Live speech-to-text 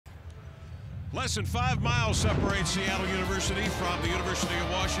Less than 5 miles separates Seattle University from the University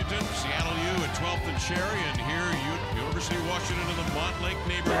of Washington. Seattle U at 12th and Cherry, and here University of Washington in the Montlake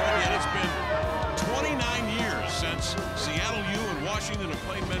neighborhood. Yet it's been 29 years since Seattle U and Washington have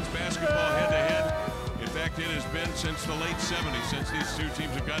played men's basketball head-to-head. In fact, it has been since the late 70s since these two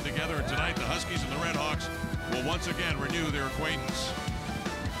teams have gotten together, and tonight the Huskies and the Red Hawks will once again renew their acquaintance.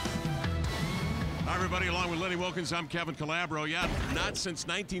 Hi, everybody. Along with Lenny Wilkins, I'm Kevin Calabro. Yeah, not since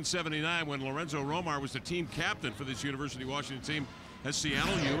 1979, when Lorenzo Romar was the team captain for this University of Washington team, has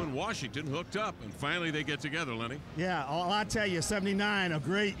Seattle U and Washington hooked up, and finally they get together, Lenny. Yeah, I'll tell you, 79, a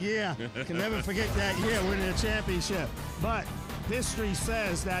great year. Can never forget that year winning a championship. But history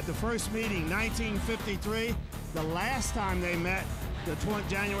says that the first meeting, 1953, the last time they met,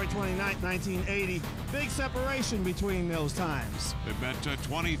 January 29, 1980, big separation between those times. They've met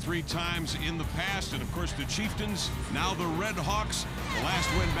 23 times in the past, and of course the Chieftains, now the Red Hawks, the last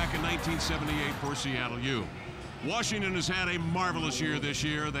win back in 1978 for Seattle U. Washington has had a marvelous year this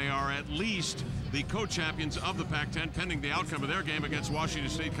year. They are at least the co-champions of the Pac-10, pending the outcome of their game against Washington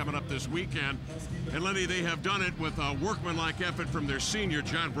State coming up this weekend. And Lenny, they have done it with a workmanlike effort from their senior,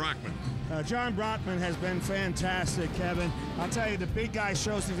 John Brockman. John Brockman has been fantastic, Kevin. I'll tell you, the big guy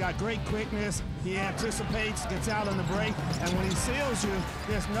shows he's got great quickness. He anticipates, gets out on the break, and when he seals you,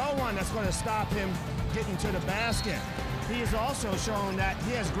 there's no one that's going to stop him getting to the basket. He has also shown that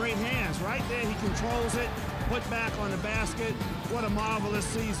he has great hands. Right there, he controls it, put back on the basket. What a marvelous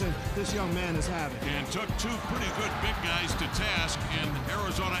season this young man is having. And took two pretty good big guys to task in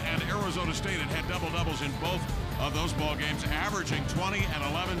Arizona and Arizona State, and had double-doubles in both of those ball games, averaging 20 and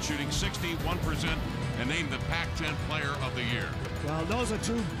 11, shooting 61%, and named the Pac-10 Player of the Year. Well, those are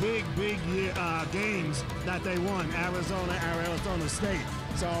two big games that they won, Arizona and Arizona State.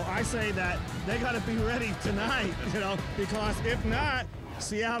 So I say that they got to be ready tonight, because if not,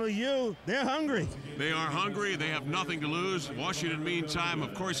 Seattle U, they're hungry. They are hungry. They have nothing to lose. Washington, meantime,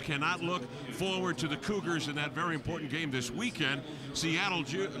 of course, cannot look forward to the Cougars in that very important game this weekend. Seattle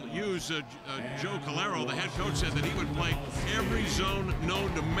U's Joe Calero, the head coach, said that he would play every zone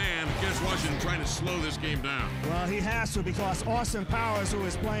known to man against Washington, trying to slow this game down. Well, he has to, because Austin Powers, who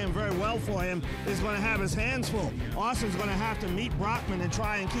is playing very well for him, is going to have his hands full. Austin's going to have to meet Brockman and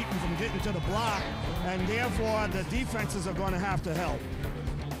try and keep him from getting to the block, and therefore the defenses are going to have to help.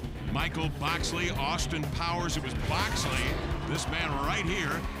 Michael Boxley, Austin Powers. It was Boxley, this man right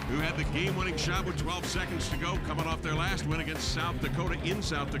here, who had the game-winning shot with 12 seconds to go, coming off their last win against South Dakota in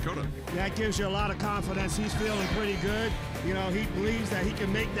South Dakota. That gives you a lot of confidence. He's feeling pretty good. He believes that he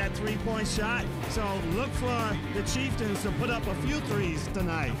can make that three-point shot. So look for the Chieftains to put up a few threes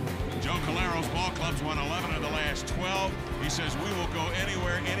tonight. Joe Calero's ball club's won 11 of the last 12. He says, we will go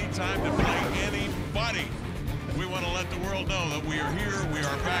anywhere, anytime to play anybody. We want to let the world know that we are here, we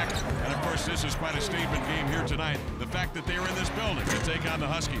are back, and of course this is quite a statement game here tonight. The fact that they're in this building to take on the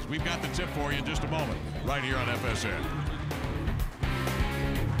Huskies. We've got the tip for you in just a moment, right here on FSN.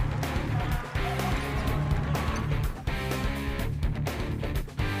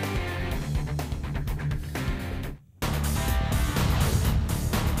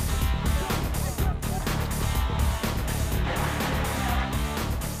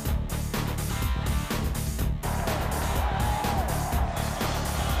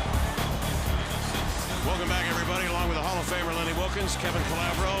 Kevin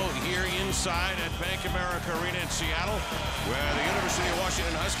Calabro here inside at Bank America Arena in Seattle, where the University of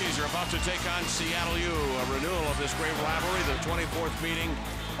Washington Huskies are about to take on Seattle U, a renewal of this great rivalry, the 24th meeting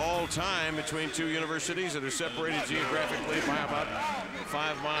all time between two universities that are separated geographically by about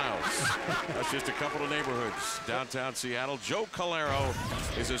 5 miles. That's just a couple of neighborhoods downtown Seattle. Joe Calero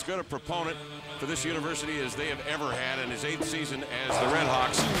is as good a proponent for this university as they have ever had in his 8th season as the Red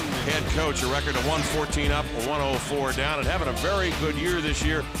Hawks head coach. A record of 114 up, 104 down, and having a very good year this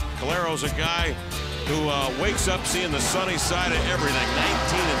year. Calero's a guy who wakes up seeing the sunny side of everything.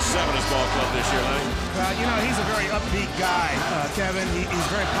 19-7 his ball club this year, Lenny. He's a very upbeat guy, Kevin. He's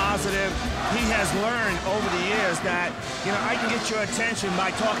very positive. He has learned over the years that, I can get your attention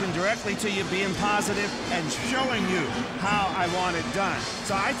by talking directly to you, being positive, and showing you how I want it done.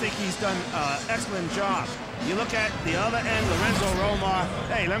 So I think he's done an excellent job. You look at the other end, Lorenzo Romar.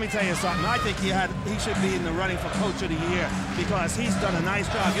 Hey, let me tell you something. I think he should be in the running for Coach of the Year, because he's done a nice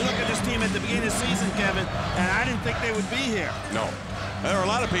job. You look at this team at the beginning of the season, Kevin, and I didn't think they would be here. No. There are a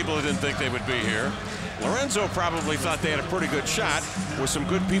lot of people who didn't think they would be here. Lorenzo probably thought they had a pretty good shot with some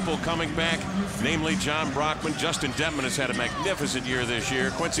good people coming back, namely John Brockman. Justin Detman has had a magnificent year this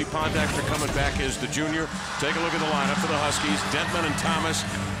year. Quincy Pondexter coming back as the junior. Take a look at the lineup for the Huskies. Detman and Thomas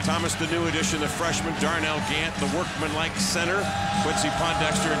Thomas, the new addition, the freshman. Darnell Gant, the workman-like center. Quincy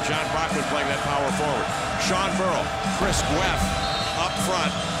Pondexter and John Brockman playing that power forward. Sean Burrell, Chris Gueff up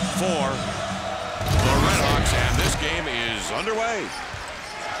front for the Redhawks, and this game is underway.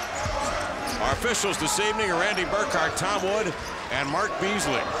 Our officials this evening are Randy Burkhardt, Tom Wood, and Mark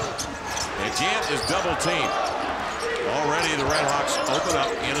Beasley. And Gant is double teamed. Already the Redhawks open up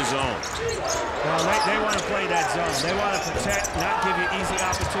in a zone. Well, they want to play that zone. They want to protect, not give you easy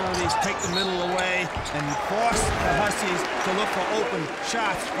opportunities, take the middle away, and force the Huskies to look for open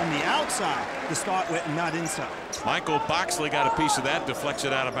shots from the outside to start with and not inside. Michael Boxley got a piece of that, deflects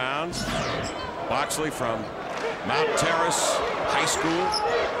it out of bounds. Boxley from Mount Terrace High School.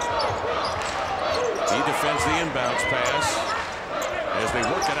 He defends the inbounds pass as they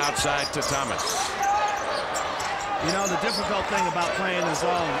work it outside to Thomas. You know, the difficult thing about playing the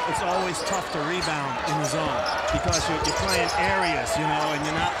zone, it's always tough to rebound in the zone because you're playing areas, you know, and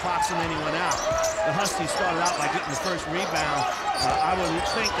you're not boxing anyone out. The Huskies started out by getting the first rebound. I would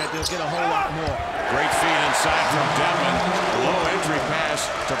think that they'll get a whole lot more. Great feed inside from Denman. Low entry pass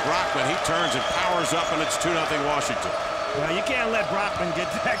to Brockman. He turns and powers up, and it's 2-0 Washington. Well, you can't let Brockman get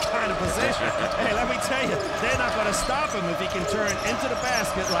that kind of position. Hey, let me tell you, they're not going to stop him if he can turn into the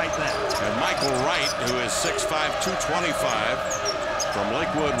basket like that. And Michael Wright, who is 6'5", 225 from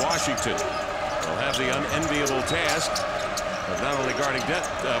Lakewood, Washington, will have the unenviable task of not only guarding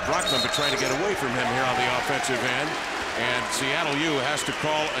Brockman, but trying to get away from him here on the offensive end. And Seattle U has to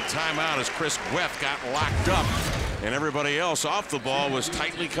call a timeout as Chris Gueff got locked up. And everybody else off the ball was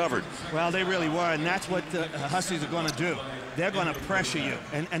tightly covered. Well, they really were, and that's what the Huskies are going to do. They're going to pressure you,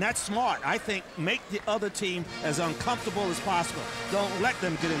 and that's smart. I think make the other team as uncomfortable as possible. Don't let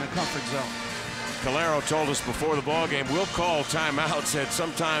them get in a comfort zone. Calero told us before the ball game, we'll call timeouts at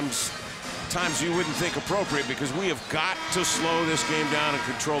sometimes you wouldn't think appropriate because we have got to slow this game down and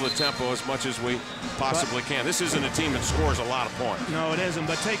control the tempo as much as we possibly can. This isn't a team that scores a lot of points. No, it isn't,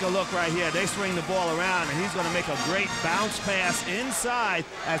 but take a look right here. They swing the ball around, and he's going to make a great bounce pass inside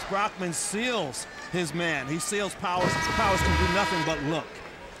as Brockman seals his man. He seals Powers. Powers can do nothing but look.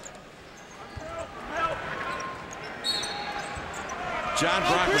 John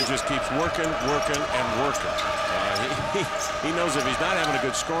Brockman just keeps working, and working. He knows if he's not having a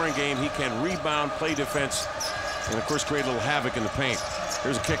good scoring game, he can rebound, play defense, and of course create a little havoc in the paint.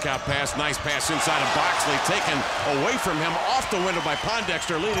 Here's a kick-out pass, nice pass inside of Boxley, taken away from him off the window by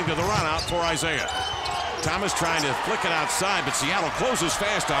Pondexter, leading to the run-out for Isaiah. Thomas trying to flick it outside, but Seattle closes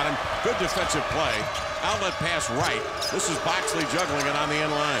fast on him. Good defensive play. Outlet pass right. This is Boxley juggling it on the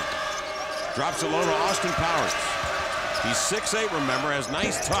end line. Drops it low to Austin Powers. He's 6'8", remember, has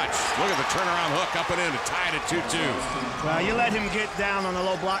nice touch. Look at the turnaround hook up and in to tie it at 2-2. Well, you let him get down on the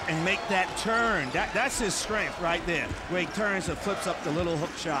low block and make that turn. That's his strength right there, where he turns and flips up the little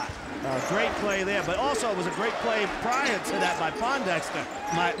hook shot. Great play there, but also it was a great play prior to that by Pondexter,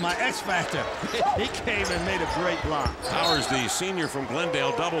 my X-Factor. He came and made a great block. Powers, the senior from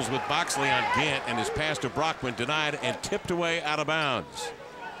Glendale, doubles with Boxley on Gant, and his pass to Brockman denied and tipped away out of bounds.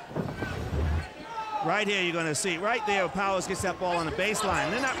 Right here, you're going to see, right there, Powers gets that ball on the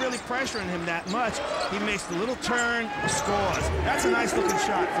baseline. They're not really pressuring him that much. He makes the little turn, scores. That's a nice-looking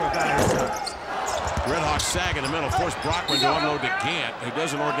shot for a guy his size. Redhawks sag in the middle, forced Brockman to unload to Gant, who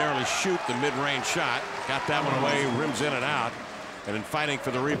doesn't ordinarily shoot the mid-range shot. Got that one away, rims in and out. And then fighting for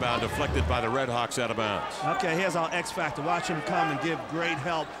the rebound, deflected by the Redhawks out of bounds. Okay, here's our X-Factor. Watch him come and give great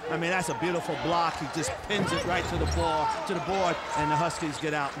help. I mean, that's a beautiful block. He just pins it right to the board, and the Huskies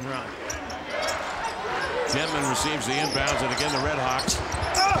get out and run. Denman receives the inbounds, and again the Redhawks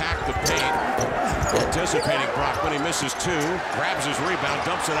pack the paint. Anticipating Brockman, he misses two, grabs his rebound,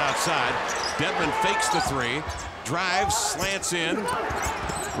 dumps it outside. Denman fakes the three, drives, slants in.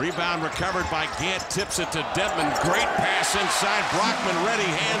 Rebound recovered by Gant, tips it to Denman. Great pass inside. Brockman ready,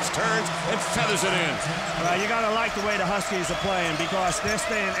 hands, turns, and feathers it in. Well, you got to like the way the Huskies are playing because they're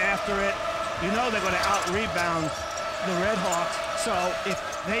staying after it. You know they're going to out-rebound the Redhawks. So if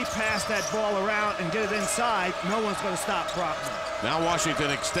they pass that ball around and get it inside, no one's going to stop Brockman. Now Washington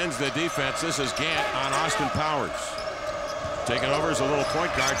extends the defense. This is Gant on Austin Powers. Taking over is a little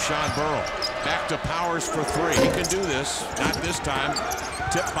point guard, Sean Burrell. Back to Powers for three. He can do this. Not this time.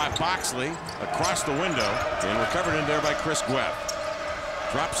 Tipped by Boxley across the window and recovered in there by Chris Gueff.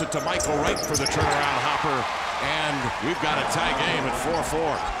 Drops it to Michael Wright for the turnaround hopper. And we've got a tie game at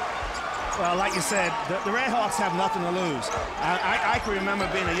 4-4. Well, like you said, the Redhawks have nothing to lose. I can remember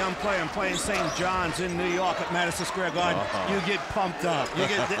being a young player and playing St. John's in New York at Madison Square Garden. You get pumped up. The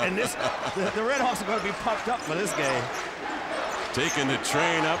Redhawks are going to be pumped up for this game. taking the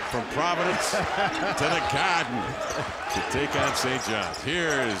train up from Providence to the Garden to take on St. John's.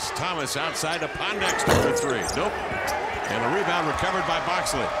 Here's Thomas outside to Pondexter for three. Nope. And the rebound recovered by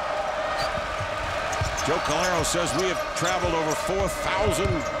Boxley. Joe Calero says we have traveled over 4,000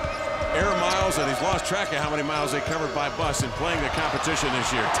 air miles, and he's lost track of how many miles they covered by bus in playing the competition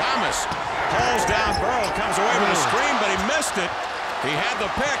this year. Thomas hauls down Burrow, comes away with a screen, but he missed it. He had the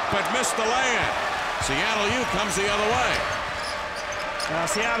pick, but missed the lay-in. Seattle U comes the other way.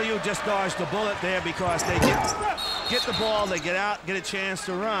 Seattle U just dodged the bullet there because they get the ball, they get out, get a chance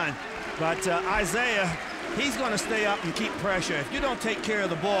to run. But Isaiah, he's going to stay up and keep pressure. If you don't take care of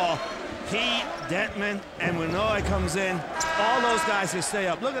the ball, he, Dentman, and Winoy comes in, all those guys can stay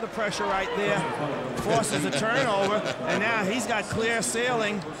up. Look at the pressure right there. Forces a turnover, and now he's got clear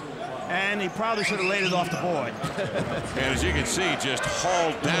sailing, and he probably should have laid it off the board. And as you can see, just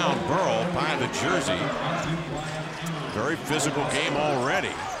hauled down Burrow by the jersey. Very physical game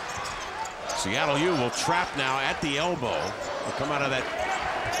already. Seattle U will trap now at the elbow. They'll come out of that.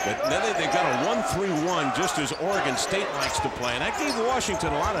 But then they've got a 1-3-1 just as Oregon State likes to play. And that gave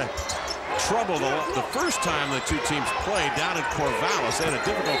Washington a lot of trouble the first time the two teams played down in Corvallis. They had a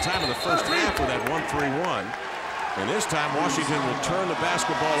difficult time in the first half with that 1-3-1. And this time Washington will turn the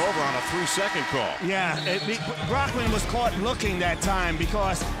basketball over on a 3-second call. Yeah, Brockman was caught looking that time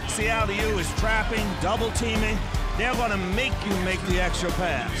because Seattle U is trapping, double teaming. They're going to make you make the extra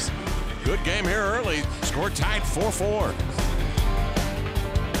pass. Good game here early. Score tied 4-4.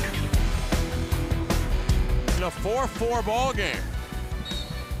 A 4-4 ball game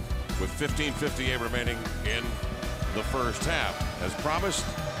with 15:58 remaining in the first half. As promised,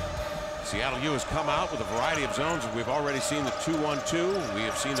 Seattle U has come out with a variety of zones. We've already seen the 2-1-2. We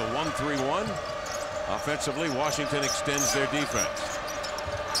have seen the 1-3-1. Offensively, Washington extends their defense.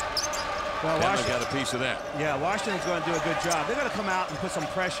 Well, Washington got a piece of that. Yeah, Washington's going to do a good job. They're going to come out and put some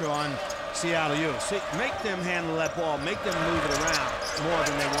pressure on Seattle U. See, make them handle that ball. Make them move it around more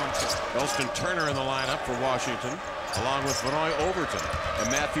than they want to. Elston Turner in the lineup for Washington, along with Vanoy Overton and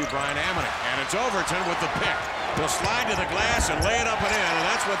Matthew Bryan Amonick. And it's Overton with the pick. He'll slide to the glass and lay it up and in. And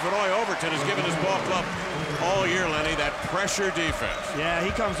that's what Vanoy Overton has given his ball club all year, Lenny, that pressure defense. Yeah,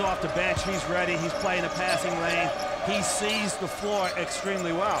 he comes off the bench. He's ready. He's playing a passing lane. He sees the floor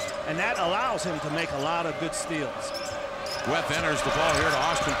extremely well. And that allows him to make a lot of good steals. Weth enters the ball here to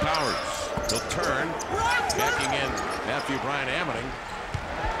Austin Powers. He'll turn, backing in Matthew Bryan Amonick.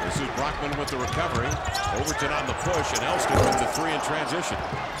 This is Brockman with the recovery. Overton on the push, and Elston with the three in transition.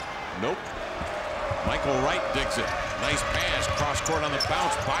 Nope. Michael Wright digs it. Nice pass, cross court on the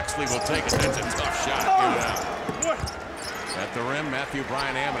bounce. Boxley will take it. That's a tough shot. Get it out. At the rim, Matthew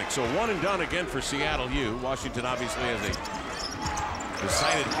Bryan Amonick. So one and done again for Seattle U. Washington obviously has a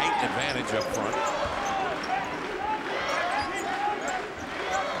decided height advantage up front.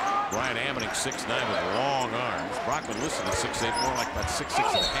 Bryan Amonick, 6'9", with long arms. Brockman listed at 6'8", more like about 6'6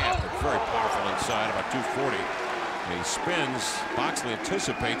 and a half, but very powerful inside, about 240. And he spins. Boxley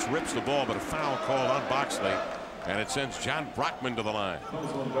anticipates, rips the ball, but a foul called on Boxley, and it sends John Brockman to the line.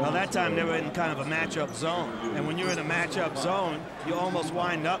 Well, that time they were in kind of a matchup zone, and when you're in a matchup zone, you almost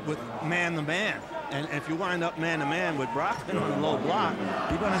wind up with man-to-man. And if you wind up man-to-man with Brockman on a low block,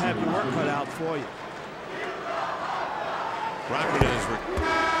 you're going to have your work cut out for you. Brockman has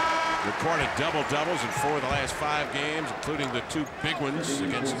recorded double-doubles in 4 of the last 5 games, including the 2 big ones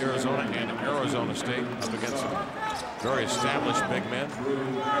against Arizona and Arizona State, up against some very established big men.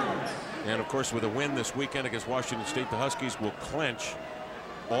 And, of course, with a win this weekend against Washington State, the Huskies will clinch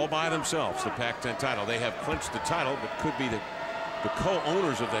all by themselves the Pac-10 title. They have clinched the title, but could be the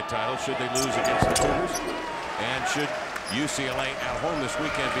co-owners of that title should they lose against the Cougars. And should UCLA at home this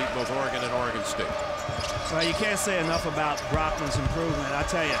weekend beat both Oregon and Oregon State. Well, you can't say enough about Brockman's improvement. I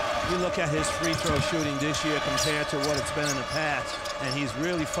tell you, you look at his free throw shooting this year compared to what it's been in the past, and he's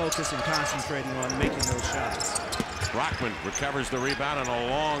really focused and concentrating on making those shots. Brockman recovers the rebound and a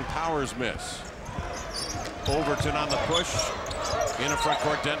long Powers miss. Overton on the push. In a front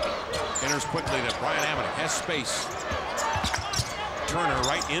court, Denton enters quickly to Bryan Amonick. Has space. Turner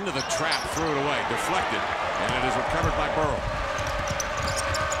right into the trap, threw it away, deflected, and it is recovered by Burrow.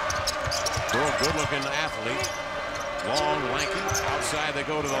 Burrow, good-looking athlete. Long, lanky. Outside they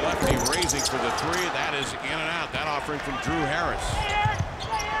go to the lefty, raising for the 3. That is in and out. That offering from Drew Harris.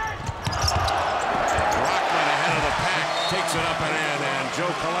 Brockman ahead of the pack, takes it up and in, and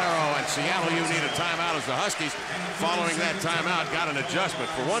Joe Calero and Seattle U need a timeout as the Huskies, following that timeout, got an adjustment.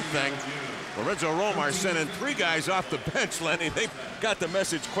 For one thing, Lorenzo Romar sending 3 guys off the bench, Lenny. They got the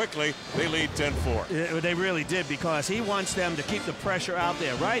message quickly. They lead 10-4. They really did, because he wants them to keep the pressure out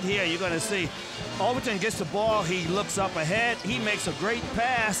there. Right here, you're going to see Overton gets the ball. He looks up ahead. He makes a great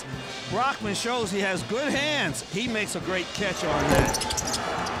pass. Brockman shows he has good hands. He makes a great catch on that.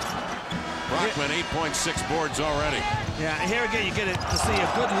 Brockman, 8.6 boards already. Yeah, and here again, you get to see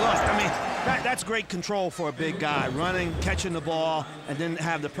a good look. I mean, that's great control for a big guy. Running, catching the ball, and then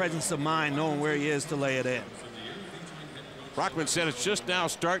have the presence of mind knowing where he is to lay it in. Brockman said it's just now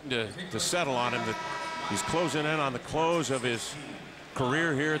starting to settle on him, that he's closing in on the close of his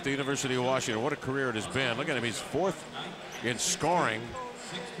career here at the University of Washington. What a career it has been. Look at him, he's 4th in scoring,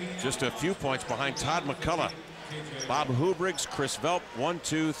 just a few points behind Todd McCullough. Bob Hubriggs, Chris Velp, 1,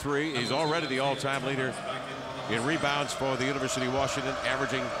 2, 3. He's already the all-time leader in rebounds for the University of Washington,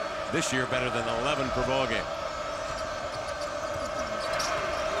 averaging this year better than 11 per ball game.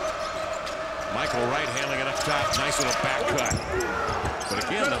 Michael Wright handling it up top. Nice little back cut. But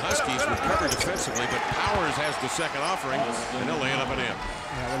again, the Huskies recover defensively, but Powers has the second offering, and they'll lay it up and in.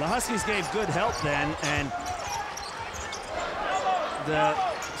 Yeah, well, the Huskies gave good help then, and the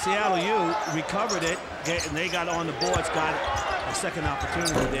Seattle U recovered it, and they got on the boards, got a second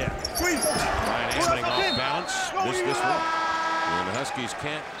opportunity there. Ryan Ammoning off balance. This one. And the Huskies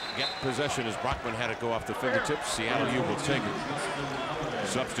can't get possession as Brockman had it go off the fingertips. Seattle U will take it.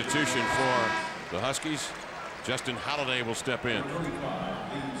 Substitution for the Huskies. Justin Holiday will step in.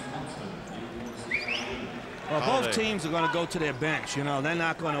 Well, both teams are going to go to their bench. You know, they're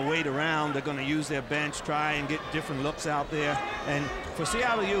not going to wait around. They're going to use their bench, try and get different looks out there. And for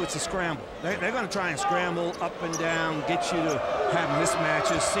Seattle U, it's a scramble. They're going to try and scramble up and down, get you to have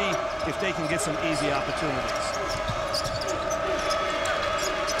mismatches, see if they can get some easy opportunities.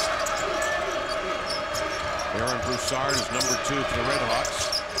 Aaron Broussard is number 2 for the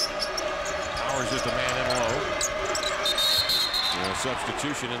Redhawks. Powers is the man in low. And a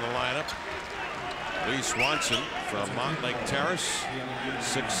substitution in the lineup. Lee Swanson from Montlake Terrace,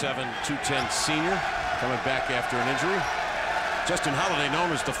 6'7", 210 senior, coming back after an injury. Justin Holiday,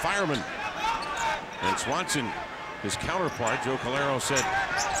 known as the fireman. And Swanson, his counterpart, Joe Calero, said,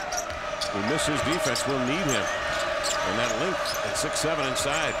 we miss his defense, we'll need him. And that link at 6'7"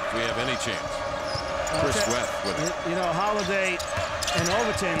 inside, if we have any chance. Chris Weth with it. You know, Holiday and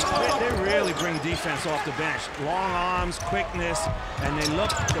Overton, they really bring defense off the bench. Long arms, quickness, and they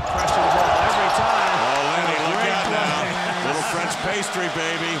look to pressure the ball every time. Oh, Lenny, look out now. Little French pastry,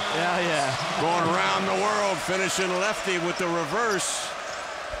 baby. Yeah, yeah. Going around the world, finishing lefty with the reverse.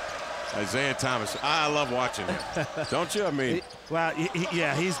 Isaiah Thomas, I love watching him. Don't you? I mean, well,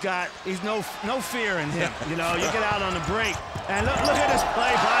 yeah, he's no fear in him. You know, you get out on the break, and look at this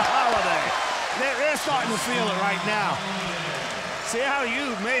play by Holiday. They're starting to feel it right now. Seattle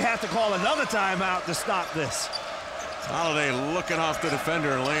U may have to call another timeout to stop this. Holiday looking off the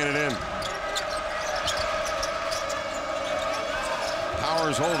defender and laying it in.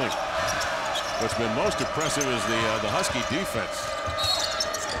 Powers holding. What's been most impressive is the Husky defense.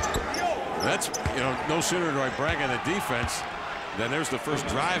 That's, you know, no sooner do I brag on the defense than there's the first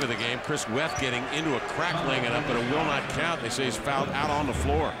drive of the game. Chris Weth getting into a crack, laying it up, but it will not count. They say he's fouled out on the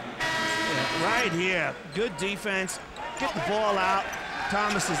floor. Right here, good defense, get the ball out.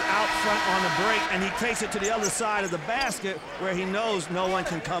 Thomas is out front on the break, and he takes it to the other side of the basket where he knows no one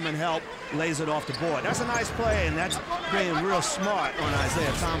can come and help, lays it off the board. That's a nice play, and that's being real smart on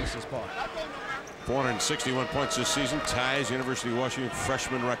Isaiah Thomas's part. 461 points this season, ties University of Washington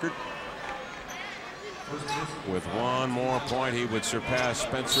freshman record. With one more point, he would surpass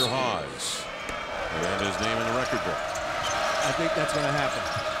Spencer Hawes and his name in the record book. I think that's going to happen.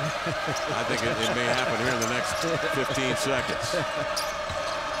 I think it may happen here in the next 15 seconds.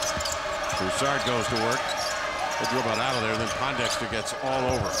 Broussard goes to work. They dribble it out of there, and then Pondexter gets all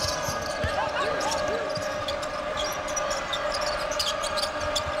over.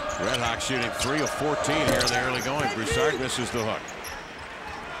 Redhawks shooting 3 of 14 here in the early going. Broussard misses the hook.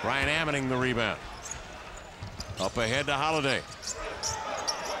 Ryan Ammoning the rebound. Up ahead to Holiday.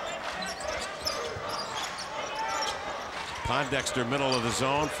 Pondexter, middle of the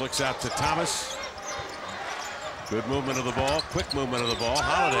zone, flicks out to Thomas. Good movement of the ball, quick movement of the ball.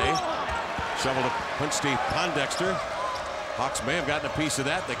 Holiday shovel to Quincy Pondexter. Hawks may have gotten a piece of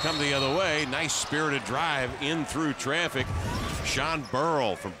that. They come the other way. Nice spirited drive in through traffic. Sean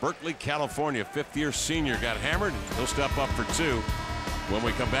Burrell from Berkeley, California, 5th-year senior, got hammered. He'll step up for 2 when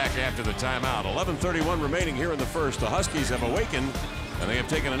we come back after the timeout. 11:31 remaining here in the first. The Huskies have awakened, and they have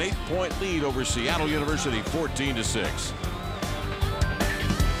taken an 8-point lead over Seattle University, 14-6.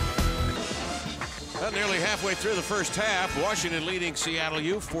 Well, nearly halfway through the first half, Washington leading Seattle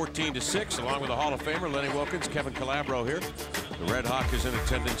U 14-6, along with the Hall of Famer Lenny Wilkens, Kevin Calabro here. The Red Hawk is in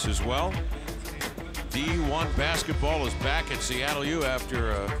attendance as well. D1 basketball is back at Seattle U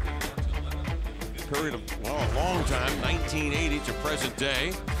after a period of, well, a long time, 1980 to present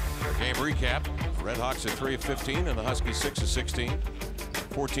day. Our game recap: Red Hawks at 3 of 15 and the Huskies 6 of 16.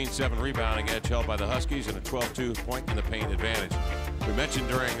 14-7 rebounding edge held by the Huskies and a 12-2 point in the paint advantage. We mentioned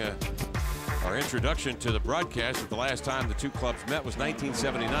during our introduction to the broadcast that the last time the two clubs met was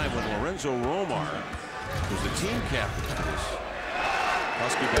 1979 when Lorenzo Romar was the team captain of this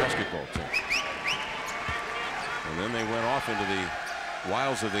Husky basketball team. And then they went off into the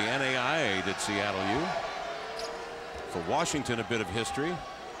wilds of the NAIA at Seattle U. For Washington, a bit of history.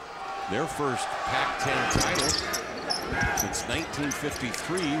 Their first Pac-10 title since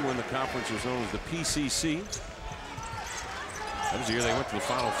 1953 when the conference was known as the PCC. That was the year they went to the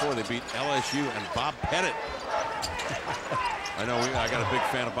Final Four. They beat LSU and Bob Pettit. I know I got a big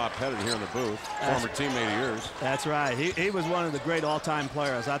fan of Bob Pettit here in the booth. Former teammate of yours. That's right. He was one of the great all-time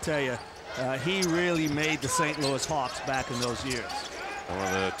players. I'll tell you, he really made the St. Louis Hawks back in those years. One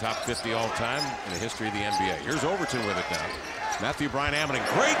of the top 50 all-time in the history of the NBA. Here's Overton with it now. Matthew Bryan Ammoning,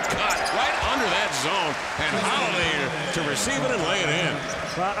 great cut right under that zone, and Holiday to receive it and lay it in.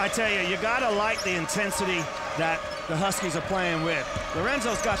 Well, I tell you, you gotta like the intensity that the Huskies are playing with.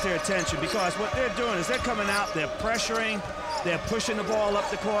 Lorenzo's got their attention because what they're doing is they're coming out, they're pressuring, they're pushing the ball up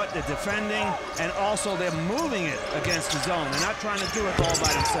the court, they're defending, and also they're moving it against the zone. They're not trying to do it all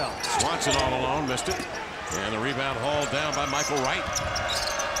by themselves. Swanson all alone, missed it. And the rebound hauled down by Michael Wright.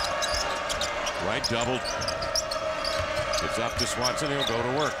 Wright doubled. It's up to Swanson. He'll go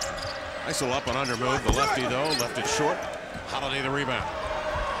to work. Nice little up and under move. The lefty, though, left it short. Holiday the rebound.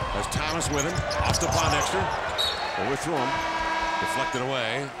 There's Thomas with him. Off to Pondexter. Overthrew him. Deflected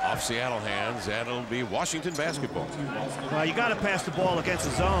away. Off Seattle hands. And it'll be Washington basketball. Well, you got to pass the ball against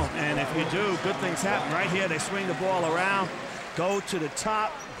the zone. And if you do, good things happen. Right here, they swing the ball around. Go to the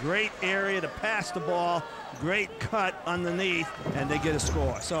top. Great area to pass the ball. Great cut underneath. And they get a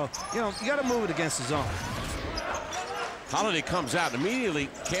score. So, you know, you got to move it against the zone. Holiday comes out, and immediately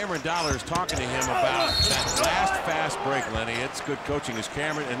Cameron Dollar is talking to him about that last fast break, Lenny. It's good coaching as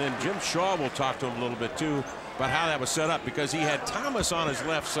Cameron. And then Jim Shaw will talk to him a little bit, too, about how that was set up because he had Thomas on his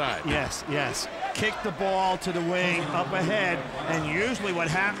left side. Yes, yes. Kick the ball to the wing, up ahead, and usually what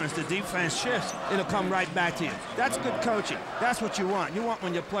happens, the defense shifts, it'll come right back to you. That's good coaching. That's what you want. You want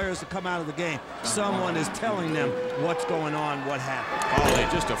when your players to come out of the game, someone is telling them what's going on, what happened.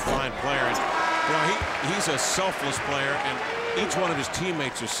 Holiday, just a fine player. And, you know, he's a selfless player, and each one of his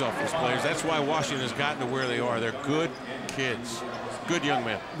teammates are selfless players. That's why Washington has gotten to where they are. They're good kids. Good young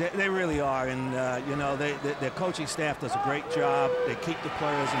men. They really are, and you know, their coaching staff does a great job. They keep the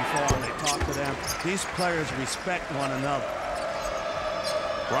players informed. They talk to them. These players respect one another.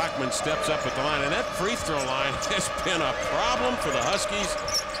 Brockman steps up at the line, and that free throw line has been a problem for the Huskies.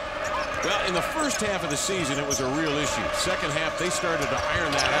 Well, in the first half of the season, it was a real issue. Second half, they started to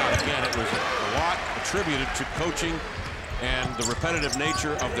iron that out. Again, it was a lot attributed to coaching and the repetitive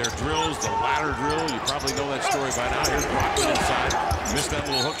nature of their drills, the ladder drill. You probably know that story by now. Here's Brockman inside. Missed that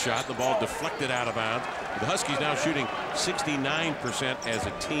little hook shot. The ball deflected out of bounds. The Huskies now shooting 69% as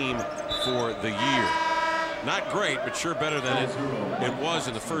a team for the year. Not great, but sure better than it was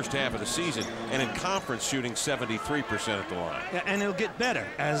in the first half of the season. And in conference, shooting 73% at the line. Yeah, and it'll get better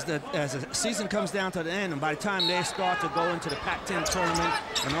as the season comes down to the end. And by the time they start to go into the Pac-10 tournament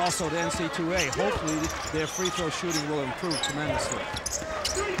and also the NC2A, hopefully their free throw shooting will improve tremendously.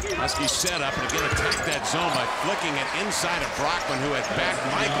 Huskies set up and again attack that zone by flicking it inside of Brockman, who had backed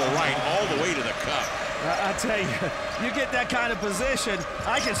Michael Wright all the way to the cup. I tell you, you get that kind of position,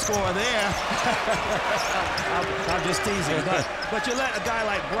 I can score there. I'm just teasing, but you let a guy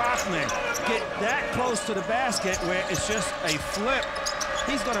like Brockman get that close to the basket where it's just a flip,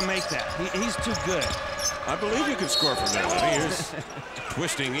 he's going to make that. He's too good. I believe you can score from there. Here's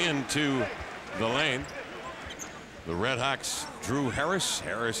twisting into the lane. The Red Hawks drew Harris.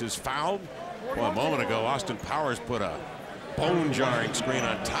 Harris is fouled. Well, a moment ago, Austin Powers put a bone-jarring screen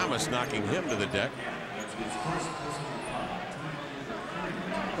on Thomas, knocking him to the deck.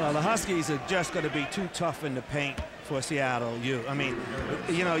 Well, the Huskies are just going to be too tough in the paint for Seattle U. I mean,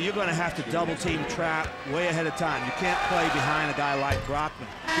 you know, you're going to have to double-team trap way ahead of time. You can't play behind a guy like Brockman.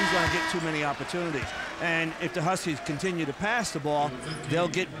 He's going to get too many opportunities. And if the Huskies continue to pass the ball, they'll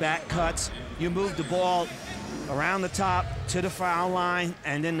get back cuts. You move the ball around the top to the foul line,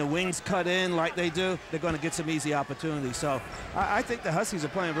 and then the wings cut in like they do, they're going to get some easy opportunities. So I think the Huskies are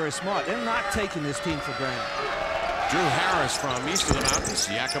playing very smart. They're not taking this team for granted. Drew Harris from east of the mountains,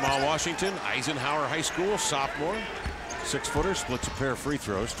 Yakima, Washington, Eisenhower High School, sophomore. 6-footer, splits a pair of free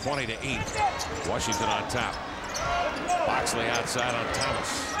throws, 20-8. Washington on top. Boxley outside on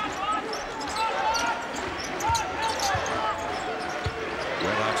Thomas.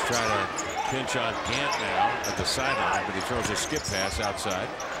 Redhawks try to pinch on Gant now at the sideline, but he throws a skip pass outside.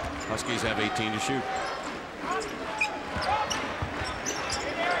 Huskies have 18 to shoot.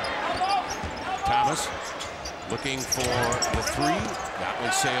 Thomas looking for the three. That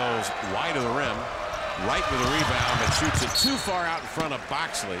one sails wide of the rim. Right with a rebound, but shoots it too far out in front of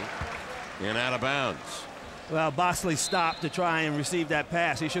Boxley and out of bounds. Well, Boxley stopped to try and receive that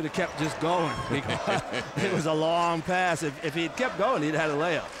pass. He should have kept just going. It was a long pass. If he'd kept going, he'd had a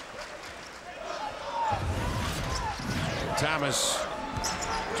layup. Thomas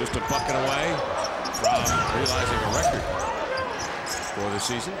just a bucket away from realizing a record for the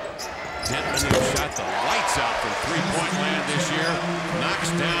season. Denton, who shot the lights out from three-point land this year, knocks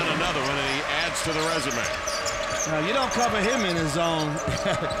down another one, and he adds to the resume. Now, you don't cover him in his zone.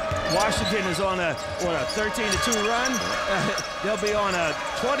 Washington is on a 13-2 run. They'll be on a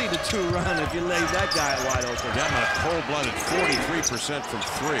 20-2 run if you lay that guy wide open. Denton, a cold-blooded 43% from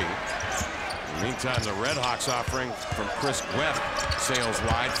three. In the meantime, the Redhawks offering from Chris Gweth sails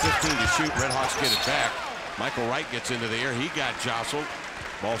wide. 15 to shoot. Redhawks get it back. Michael Wright gets into the air. He got jostled.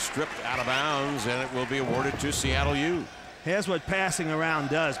 Ball stripped out of bounds, and it will be awarded to Seattle U. Here's what passing around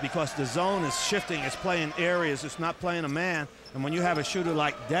does, because the zone is shifting. It's playing areas. It's not playing a man. And when you have a shooter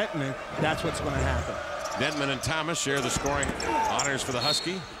like Detman, that's what's going to happen. Detman and Thomas share the scoring honors for the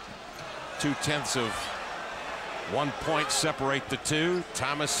Husky. 2/10 of 1 point separate the two.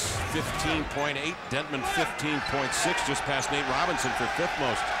 Thomas 15.8, Detman 15.6, just past Nate Robinson for fifth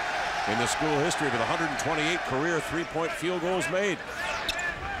most in the school history with 128 career three-point field goals made.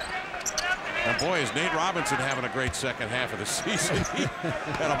 And boy, is Nate Robinson having a great second half of the season. He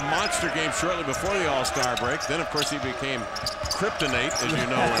had a monster game shortly before the All-Star break. Then, of course, he became kryptonite, as you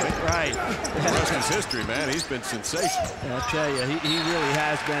know, Lenny. Right. The rest is history, man. He's been sensational. I'll tell you, he really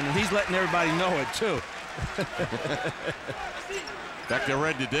has been. And he's letting everybody know it, too. In fact, I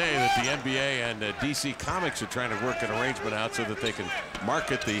read today that the NBA and DC Comics are trying to work an arrangement out so that they can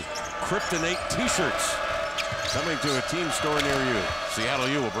market the kryptonite T-shirts coming to a team store near you. Seattle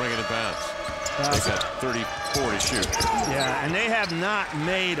U will bring it in bounds. They've got 34 to shoot. Yeah, and they have not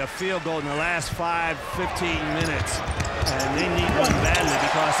made a field goal in the last 15 minutes. And they need one badly,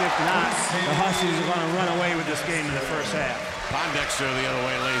 because if not, the Huskies are going to run away with this game in the first half. Pondexter the other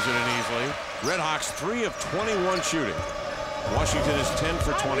way lays it in easily. Redhawks 3 of 21 shooting. Washington is 10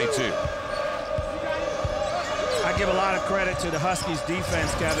 for 22. I give a lot of credit to the Huskies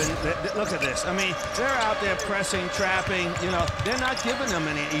defense, Kevin. Look at this. I mean, they're out there pressing, trapping. You know, they're not giving them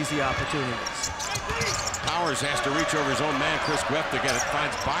any easy opportunities. Powers has to reach over his own man, Chris Gweth, to get it.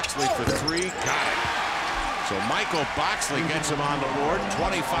 Finds Boxley for three. Got it. So Michael Boxley gets him on the board.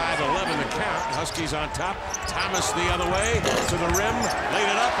 25-11 the count. Huskies on top. Thomas the other way to the rim. Laid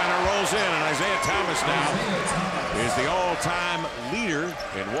it up, and it rolls in. And Isaiah Thomas now is the all-time leader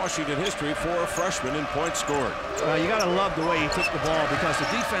in Washington history for a freshman in points scored. You got to love the way he took the ball, because the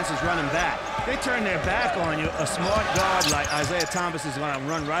defense is running back. They turn their back on you. A smart guard like Isaiah Thomas is going to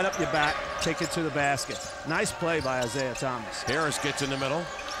run right up your back, take it to the basket. Nice play by Isaiah Thomas. Harris gets in the middle.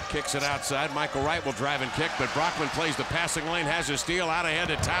 Kicks it outside. Michael Wright will drive and kick, but Brockman plays the passing lane, has a steal out ahead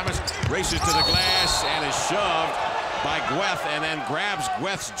to Thomas, races to the glass, and is shoved by Gweth, and then grabs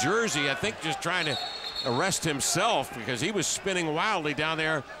Gweth's jersey, I think just trying to arrest himself, because he was spinning wildly down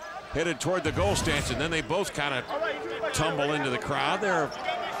there, headed toward the goal stance, and then they both kind of tumble into the crowd. They're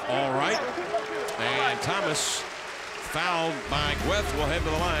all right. And Thomas, fouled by Gweth, will head to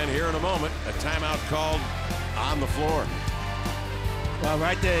the line here in a moment. A timeout called on the floor. Well,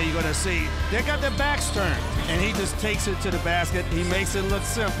 right there, you're going to see they got their backs turned, and he just takes it to the basket. He makes it look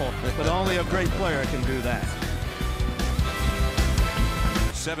simple, but only a great player can do that.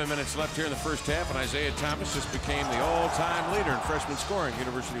 7 minutes left here in the first half, and Isaiah Thomas just became the all-time leader in freshman scoring,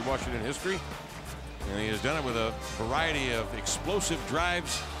 University of Washington history. And he has done it with a variety of explosive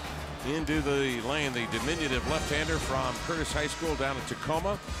drives into the lane. The diminutive left-hander from Curtis High School down in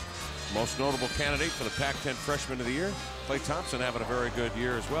Tacoma. Most notable candidate for the Pac-10 Freshman of the Year. Klay Thompson having a very good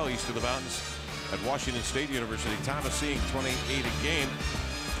year as well, east of the mountains at Washington State University. Thomas seeing 28 a game,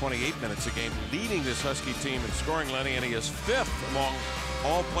 28 minutes a game, leading this Husky team in scoring, Lenny, and he is fifth among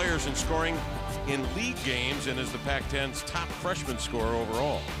all players in scoring in league games, and is the Pac-10's top freshman scorer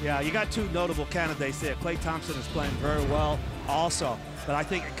overall. Yeah, you got two notable candidates there. Klay Thompson is playing very well also, but I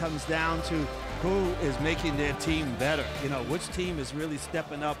think it comes down to who is making their team better. You know, which team is really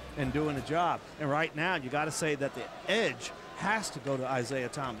stepping up and doing the job. And right now, you got to say that the edge has to go to Isaiah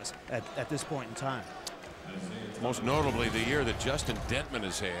Thomas at this point in time. Most notably, the year that Justin Dentman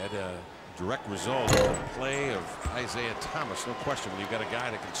has had, a direct result of the play of Isaiah Thomas. No question, when you've got a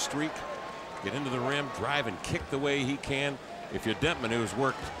guy that can streak, get into the rim, drive and kick the way he can. If you're Dentman, who's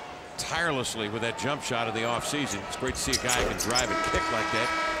worked tirelessly with that jump shot of the offseason, it's great to see a guy who can drive and kick like that.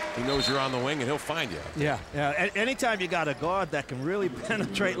 He knows you're on the wing and he'll find you. Yeah. Anytime you got a guard that can really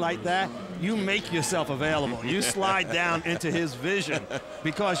penetrate like that, you make yourself available. You slide down into his vision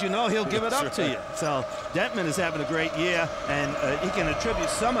because you know he'll give it up to you. So Dentman is having a great year, and he can attribute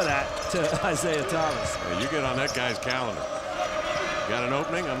some of that to Isaiah Thomas. Yeah, you get on that guy's calendar. Got an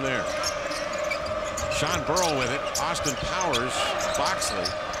opening? I'm there. Sean Burrell with it. Austin Powers, Boxley,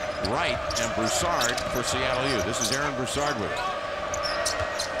 Wright, and Broussard for Seattle U. This is Aaron Broussard with it.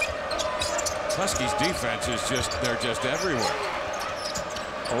 Huskies defense is they're just everywhere.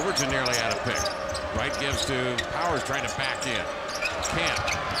 Overton nearly out of pick. Wright gives to Powers, trying to back in. Can't.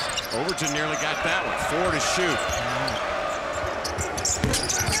 Overton nearly got that one. 4 to shoot.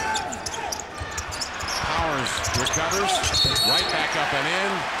 Powers recovers. Right back up and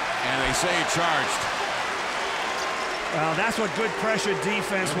in. And they say he charged. Well, that's what good pressure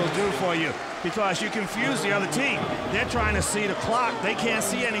defense will do for you, because you confuse the other team. They're trying to see the clock. They can't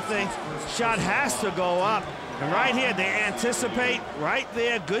see anything. Shot has to go up. And right here, they anticipate right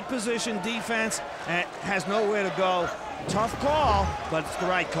there. Good position defense, and has nowhere to go. Tough call, but it's the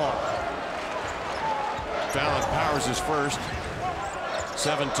right call. Fallon Powers is first.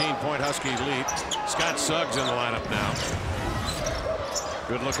 17-point Husky lead. Scott Suggs in the lineup now.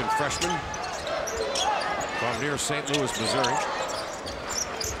 Good-looking freshman from near St. Louis, Missouri.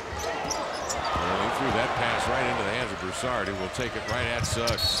 And he threw that pass right into the hands of Broussard, who will take it right at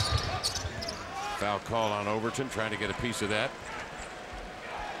Suggs. Foul call on Overton, trying to get a piece of that.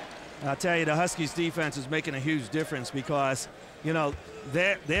 I'll tell you, the Huskies defense is making a huge difference, because, you know,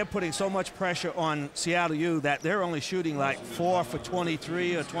 they're putting so much pressure on Seattle U that they're only shooting like 4 for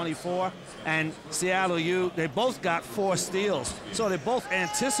 23 or 24. And Seattle U, they both got 4 steals. So they're both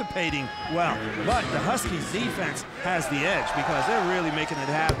anticipating well. But the Huskies defense has the edge, because they're really making it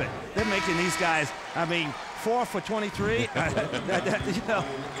happen. They're making these guys, I mean, 4 for 23, you know,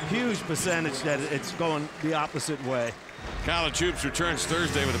 huge percentage that it's going the opposite way. College Hoops returns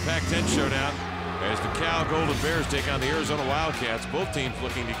Thursday with a Pac-10 showdown as the Cal Golden Bears take on the Arizona Wildcats. Both teams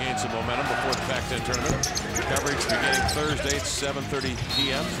looking to gain some momentum before the Pac-10 tournament. Coverage beginning Thursday at 7:30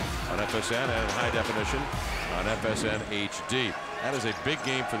 p.m. on FSN and high definition on FSN HD. That is a big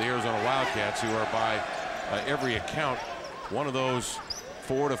game for the Arizona Wildcats, who are by every account one of those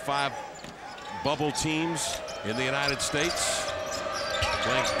 4 to 5 bubble teams in the United States.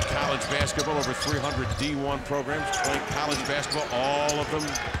 Playing college basketball, over 300 D1 programs playing college basketball, all of them,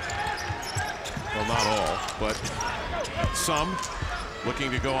 well, not all, but some looking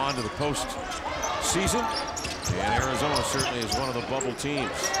to go on to the postseason. And Arizona certainly is one of the bubble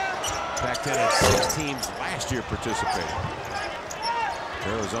teams. Pac-10 had 6 teams last year participating. If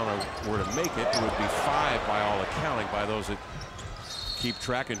Arizona were to make it, it would be 5 by all accounting, by those that keep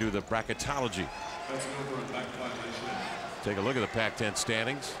track and do the bracketology. Take a look at the Pac-10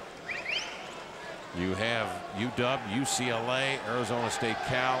 standings. You have UW, UCLA, Arizona State,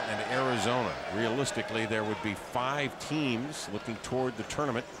 Cal, and Arizona. Realistically, there would be 5 teams looking toward the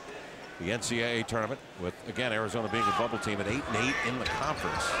tournament, the NCAA tournament, with, again, Arizona being the bubble team at 8-8 in the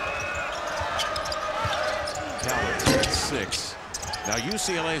conference. Cal at 6. Now,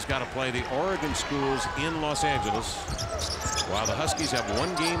 UCLA's got to play the Oregon schools in Los Angeles, while the Huskies have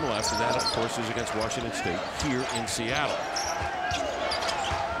 1 game left, and that, of course, is against Washington State here in Seattle.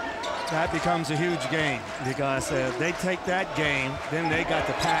 That becomes a huge game, because they take that game, then they got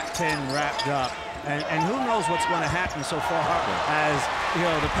the Pac-10 wrapped up. And who knows what's going to happen so far as, you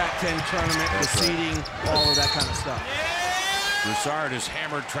know, the Pac-10 tournament, the seeding, all of that kind of stuff. Broussard is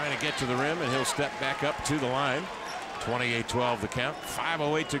hammered trying to get to the rim, and he'll step back up to the line. 28-12 the count.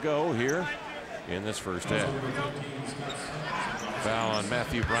 5:08 to go here in this first half. Foul on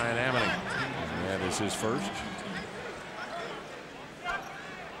Matthew Brian Ammoning. That is his first.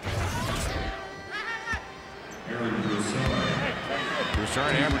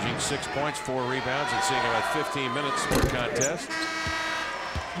 Broussard averaging 6 points, 4 rebounds, and seeing about 15 minutes per contest.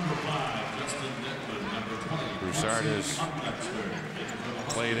 Broussard has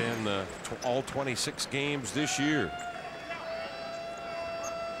played in all 26 games this year.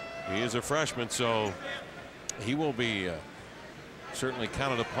 He is a freshman, so he will be certainly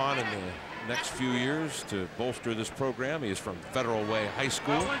counted upon in the next few years to bolster this program. He is from Federal Way High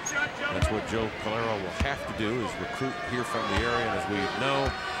School. That's what Joe Calero will have to do, is recruit here from the area. And as we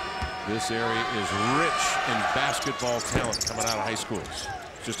know, this area is rich in basketball talent coming out of high schools.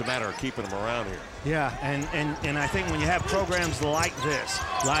 It's just a matter of keeping them around here. Yeah, and I think when you have programs like this,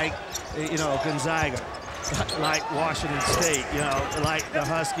 like, you know, Gonzaga, like Washington State, you know, like the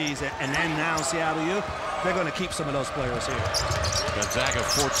Huskies, and then now Seattle U, they're going to keep some of those players here. Gonzaga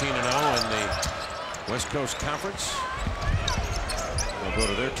 14-0 in the West Coast Conference. They'll go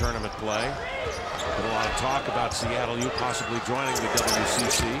to their tournament play. Been a lot of talk about Seattle U possibly joining the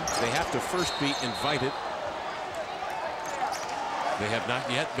WCC. They have to first be invited. They have not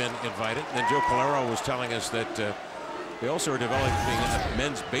yet been invited. And then Joe Calero was telling us that they also are developing a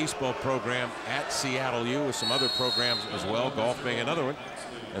men's baseball program at Seattle U with some other programs as well, golf being another one.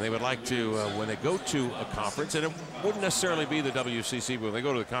 And they would like to, when they go to a conference, and it wouldn't necessarily be the WCC, but when they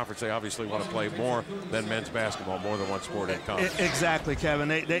go to the conference, they obviously want to play more than men's basketball, more than one sport in conference. Exactly, Kevin.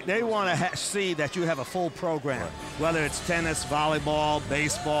 They want to see that you have a full program, right, whether it's tennis, volleyball,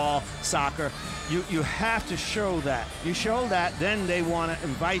 baseball, soccer. You have to show that. You show that, then they want to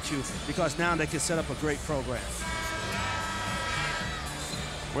invite you, because now they can set up a great program.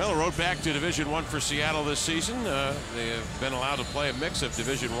 Well, a road back to Division I for Seattle this season. They have been allowed to play a mix of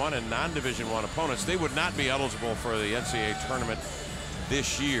Division I and non-Division I opponents. They would not be eligible for the NCAA tournament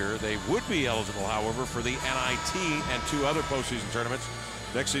this year. They would be eligible, however, for the NIT and 2 other postseason tournaments.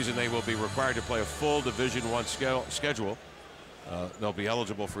 Next season, they will be required to play a full Division I schedule. They'll be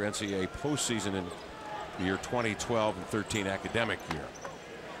eligible for NCAA postseason in the year 2012 and 13 academic year.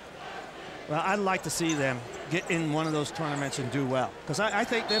 Well, I'd like to see them get in one of those tournaments and do well, because I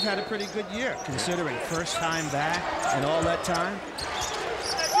think they've had a pretty good year, considering first time back and all that time.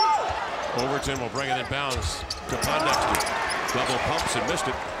 Overton will bring it in bounds to Pondexter. Double pumps and missed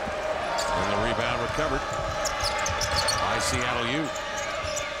it. And the rebound recovered by Seattle U.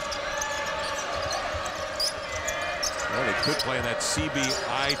 Well, they could play in that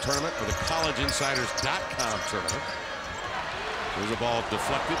CBI tournament or the CollegeInsiders.com tournament. There's a ball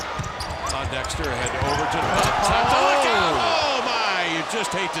deflected. Pondexter ahead to Overton. Oh my, you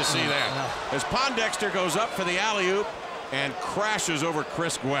just hate to see that. As Pondexter goes up for the alley-oop and crashes over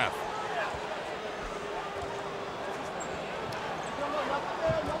Chris Gueth.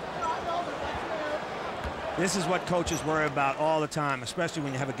 This is what coaches worry about all the time, especially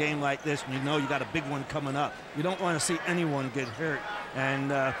when you have a game like this and you know you got a big one coming up. You don't want to see anyone get hurt.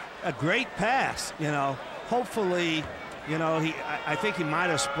 And a great pass, you know. Hopefully, you know, I think he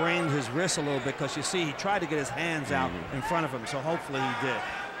might have sprained his wrist a little bit, because you see he tried to get his hands out in front of him, so hopefully he did.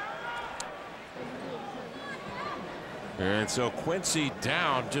 And so Quincy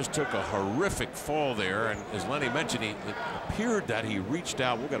Down just took a horrific fall there, and as Lenny mentioned, it appeared that he reached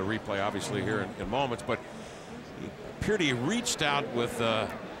out. We'll get a replay obviously here in moments, but it appeared he reached out with the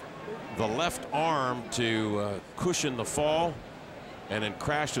left arm to cushion the fall and then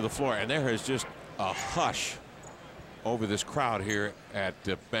crashed to the floor. And there is just a hush over this crowd here at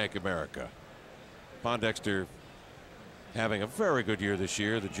Bank America. Pondexter having a very good year this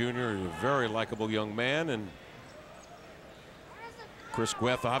year. The junior is a very likable young man, and Chris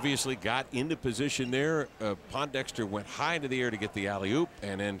Gueth obviously got into position there. Pondexter went high into the air to get the alley-oop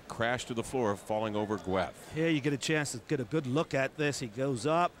and then crashed to the floor, falling over Gueth. Here you get a chance to get a good look at this. He goes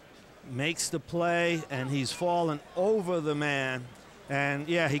up, makes the play, and he's fallen over the man. And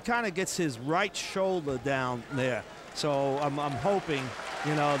yeah, he kind of gets his right shoulder down there. So I'm hoping,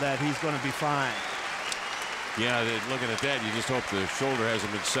 you know, that he's going to be fine. Yeah, looking at that, you just hope the shoulder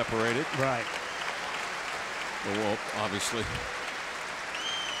hasn't been separated. Right. We'll obviously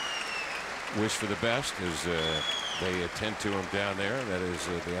wish for the best as they attend to him down there. That is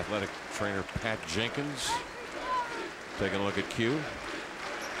the athletic trainer Pat Jenkins taking a look at Q.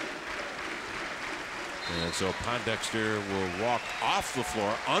 And so Pondexter will walk off the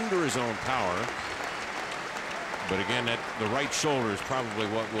floor under his own power. But again, the right shoulder is probably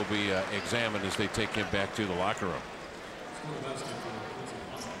what will be examined as they take him back to the locker room.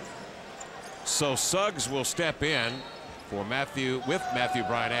 So Suggs will step in for Matthew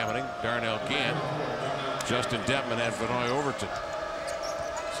Bryant Ammoning, Darnell Gant, Justin Detman, and Vanoy Overton.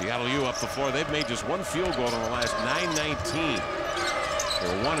 Seattle U up the floor. They've made just one field goal in the last 9-19.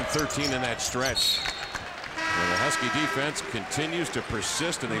 They're 1-13 in that stretch. And the Husky defense continues to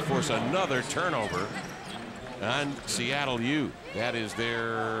persist, and they force another turnover on Seattle U. That is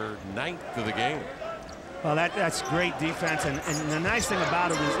their 9th of the game. Well, that's great defense, and the nice thing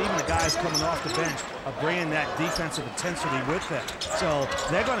about it is even the guys coming off the bench are bringing that defensive intensity with them. So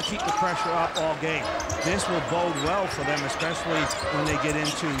they're going to keep the pressure up all game. This will bode well for them, especially when they get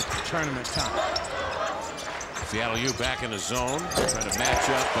into tournament time. Seattle U back in the zone, trying to match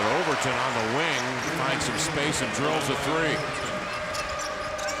up, but Overton on the wing finds some space and drills a three.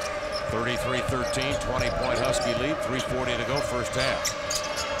 33-13, 20-point Husky lead, 3:40 to go, first half.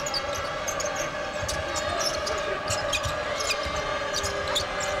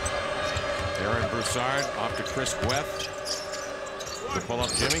 Aaron Broussard off to Chris Gweth. The pull up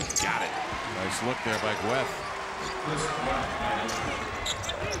Jimmy. Got it. Nice look there by Gweth.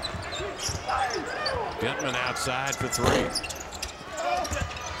 Gentman outside for three.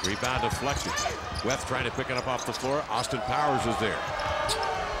 Rebound deflected. Gweth trying to pick it up off the floor. Austin Powers is there.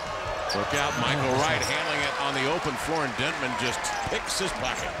 Look out, Michael Wright handling it on the open floor, and Dentman just picks his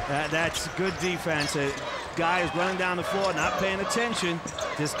pocket. That's good defense. A guy is running down the floor, not paying attention.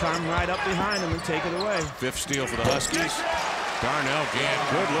 Just come right up behind him and take it away. Fifth steal for the Huskies. Darnell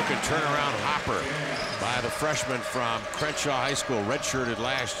Gantt, good-looking turnaround hopper by the freshman from Crenshaw High School, redshirted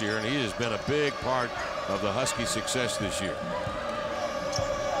last year, and he has been a big part of the Husky success this year.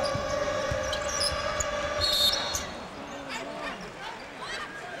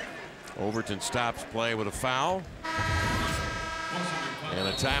 Overton stops play with a foul. And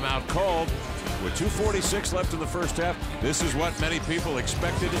a timeout called with 2:46 left in the first half. This is what many people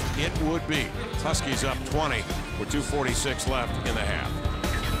expected it would be. Huskies up 20 with 2:46 left in the half.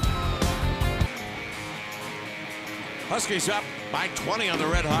 Huskies up by 20 on the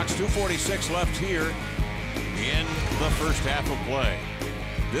Red Hawks. 2:46 left here in the first half of play.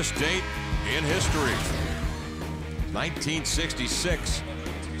 This date in history. 1966.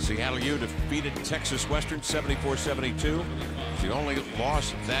 Seattle U defeated Texas Western 74-72. It's the only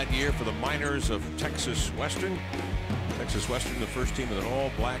loss that year for the Miners of Texas Western. Texas Western, the first team with an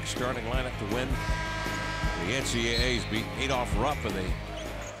all-black starting lineup to win the NCAAs, beat Adolph Rupp in the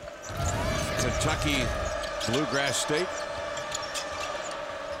Kentucky Bluegrass State.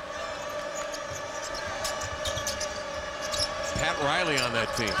 Pat Riley on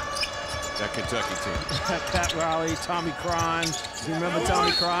that team. That Kentucky team. Pat Riley, Tommy Cron. You remember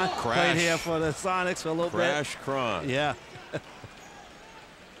Tommy Cron? Crash. Played here for the Sonics for a little bit. Crash Cron. Yeah.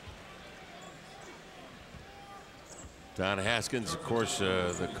 Don Haskins, of course,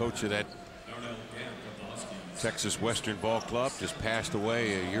 the coach of that Texas Western Ball Club, just passed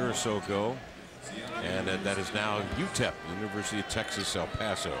away a year or so ago. And that is now UTEP, University of Texas, El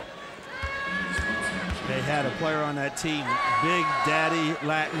Paso. They had a player on that team, Big Daddy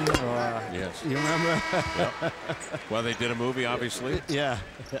Latin. Yes. You remember? Yep. Well, they did a movie, obviously. Yeah.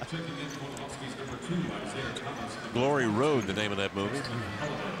 Glory Road, the name of that movie.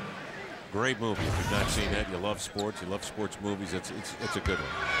 Great movie. If you've not seen that, you love sports. You love sports movies. It's a good one.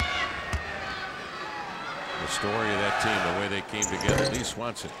 The story of that team, the way they came together. Lee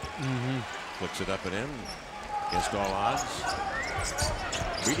Swanson flicks it up and in against all odds.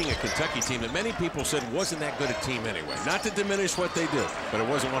 Beating a Kentucky team that many people said wasn't that good a team anyway. Not to diminish what they did, but it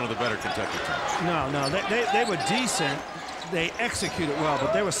wasn't one of the better Kentucky teams. No, they were decent. They executed well,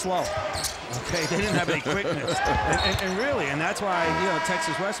 but they were slow. Okay, they didn't have any quickness. and really, and that's why, you know,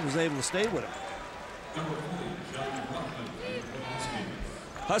 Texas Western was able to stay with them.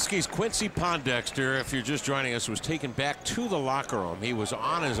 Huskies Quincy Pondexter, if you're just joining us, was taken back to the locker room. He was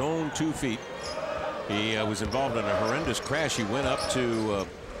on his own 2 feet. He was involved in a horrendous crash. He went up to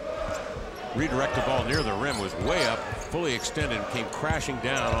redirect the ball near the rim, was way up, fully extended, and came crashing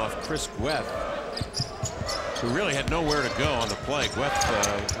down off Chris Gweth, who really had nowhere to go on the play. Gweth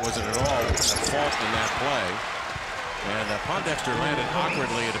wasn't at all at fault in that play. And Pondexter landed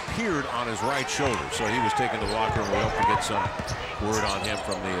awkwardly. It appeared on his right shoulder, so he was taken to the locker room. We hope to get some word on him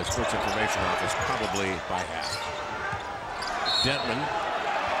from the Sports Information Office, probably by half. Dentman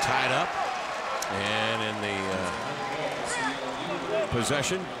tied up. And in the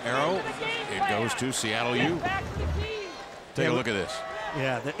possession arrow, it goes to Seattle U. Take a look at this.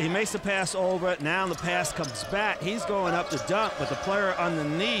 Yeah, he makes the pass over. Now the pass comes back. He's going up to dunk, but the player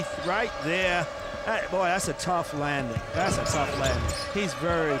underneath right there. Boy, that's a tough landing. That's a tough landing. He's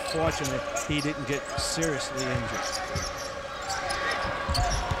very fortunate he didn't get seriously injured.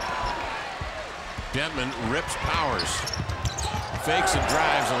 Dentman rips Powers. Fakes and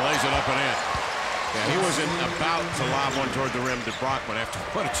drives and lays it up and in. Yeah, he wasn't about to lob one toward the rim to Brockman after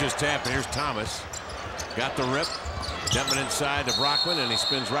what had just happened. Here's Thomas. Got the rip. Dentman inside to Brockman, and he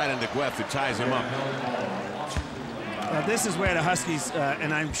spins right into Gweth, who ties him up. Now, this is where the Huskies,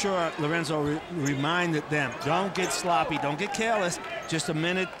 and I'm sure Lorenzo reminded them, don't get sloppy, don't get careless. Just a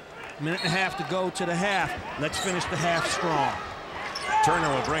minute Minute and a half to go to the half. Let's finish the half strong.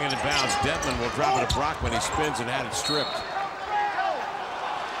 Turner will bring it in bounds. Detman will drop it to Brockman. He spins and had it stripped.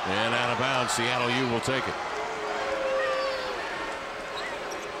 And out of bounds, Seattle U will take it.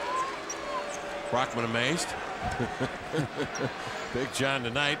 Brockman amazed. Big John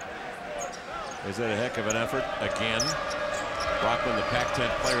tonight is that a heck of an effort again. Brockman, the Pac-10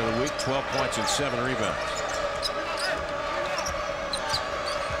 player of the week, 12 points and 7 rebounds.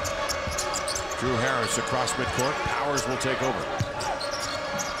 Drew Harris across midcourt. Powers will take over.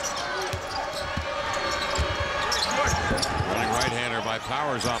 Running right-hander by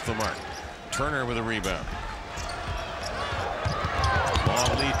Powers off the mark. Turner with a rebound. Long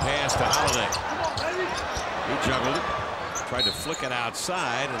lead pass to Holiday. He juggled it. Tried to flick it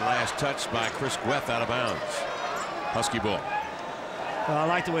outside, and last touch by Chris Gweth out of bounds. Husky ball. Well, I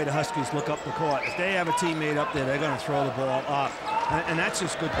like the way the Huskies look up the court. If they have a teammate up there, they're going to throw the ball up. And that's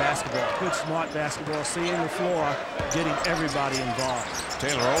just good basketball. Good, smart basketball. Seeing the floor, getting everybody involved.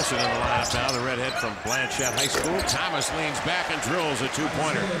 Taylor Olson in the lineup now, the redhead from Blanchette High School. Thomas leans back and drills a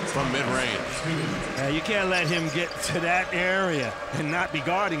two-pointer from mid-range. You can't let him get to that area and not be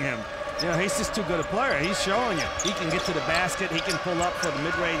guarding him. You know, he's just too good a player. He's showing you. He can get to the basket, he can pull up for the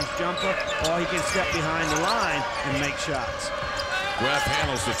mid-range jumper, or he can step behind the line and make shots. Gweth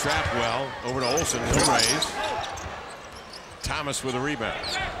handles the trap well. Over to Olson, he'll raise. Thomas with a rebound.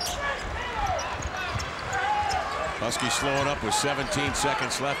 Huskies slowing up with 17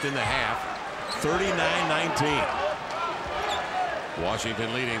 seconds left in the half. 39-19.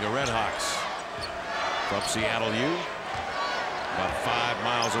 Washington leading the Redhawks from Seattle U. About 5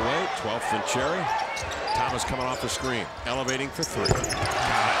 miles away, 12th and Cherry. Thomas coming off the screen, elevating for three. Got it.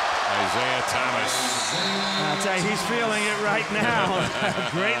 Isaiah Thomas. I'll tell you, he's feeling it right now.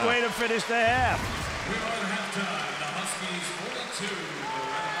 Great way to finish the half.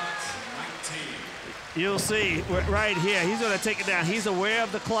 You'll see right here, he's going to take it down. He's aware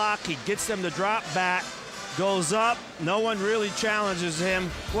of the clock. He gets them to drop back, goes up. No one really challenges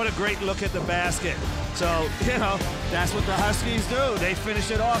him. What a great look at the basket. So, you know, that's what the Huskies do. They finish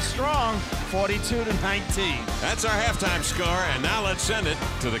it off strong, 42-19. That's our halftime score, and now let's send it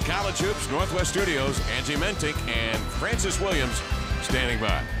to the College Hoops Northwest Studios. Angie Mentick and Francis Williams standing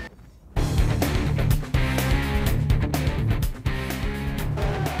by.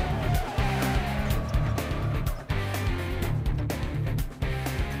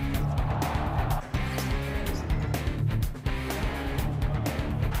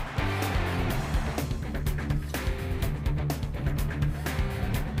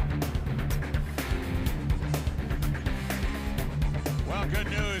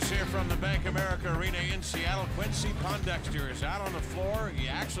 Good news here from the Bank America Arena in Seattle. Quincy Pondexter is out on the floor. He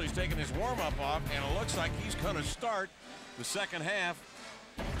actually is taking his warm-up off, and it looks like he's going to start the second half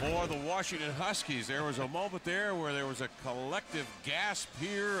for the Washington Huskies. There was a moment there where there was a collective gasp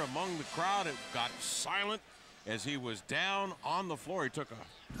here among the crowd. It got silent as he was down on the floor. He took a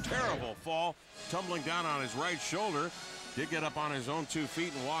terrible fall, tumbling down on his right shoulder. Did get up on his own 2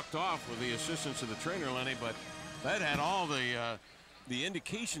 feet and walked off with the assistance of the trainer, Lenny, but that had all the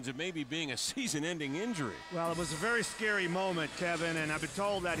indications of maybe being a season-ending injury. Well, it was a very scary moment, Kevin, and I've been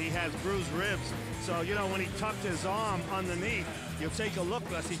told that he has bruised ribs. So, you know, when he tucked his arm underneath, you'll take a look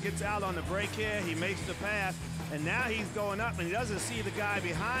as he gets out on the break here, he makes the pass, and now he's going up, and he doesn't see the guy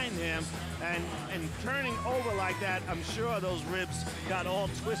behind him, and turning over like that, I'm sure those ribs got all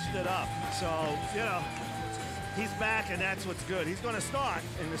twisted up. So, you know, he's back, and that's what's good. He's going to start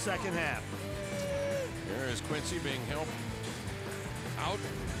in the second half. There is Quincy being helped out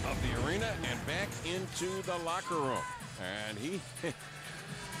of the arena and back into the locker room, and he's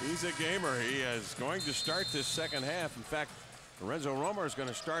a gamer. He is going to start this second half. In fact, Lorenzo Romer is going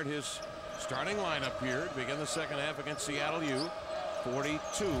to start his starting lineup here to begin the second half against Seattle U.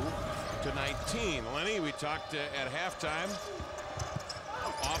 42-19. Lenny, we talked at halftime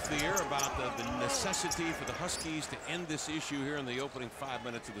off the air about the necessity for the Huskies to end this issue here in the opening 5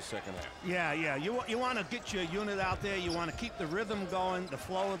 minutes of the second half. Yeah. You want to get your unit out there. You want to keep the rhythm going, the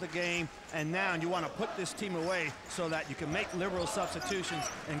flow of the game, and now you want to put this team away so that you can make liberal substitutions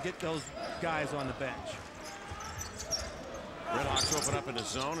and get those guys on the bench. Redhawks open up in the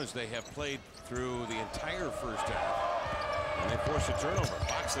zone as they have played through the entire first half. And they force a turnover.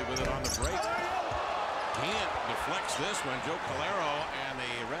 Boxley with it on the break. Gant deflects this one. Joe Calero and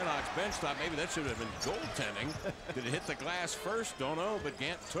the Redhawks bench thought maybe that should have been goaltending. Did it hit the glass first? Don't know, but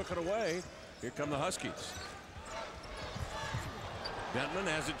Gant took it away. Here come the Huskies. Bentman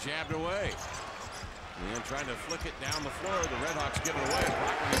has it jabbed away. And trying to flick it down the floor. The Redhawks give it away.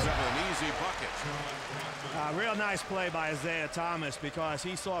 Brockman ends up with an easy bucket. Real nice play by Isaiah Thomas because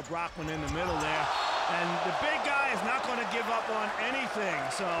he saw Brockman in the middle there. And the big guy is not going to give up on anything.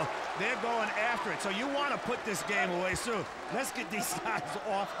 So they're going after it. So you want to put this game away soon. Let's get these guys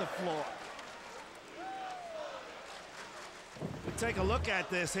off the floor. Take a look at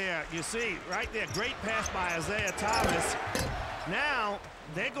this here. You see right there, great pass by Isaiah Thomas. Now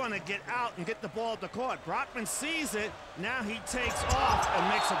they're going to get out and get the ball at the court. Brockman sees it. Now he takes off and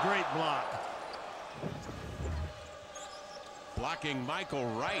makes a great block. Blocking Michael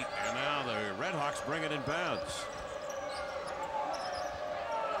Wright, and now the Redhawks bring it in bounds.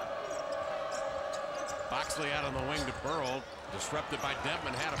 Boxley out on the wing to Burrell. Disrupted by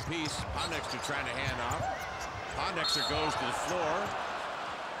Dentman, had a piece. Pondexter trying to hand off. Pondexter goes to the floor.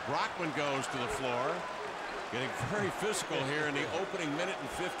 Brockman goes to the floor. Getting very physical here in the opening minute and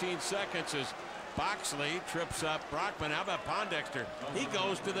 15 seconds as Boxley trips up Brockman. How about Pondexter? He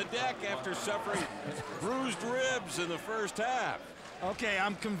goes to the deck after suffering bruised ribs in the first half. Okay,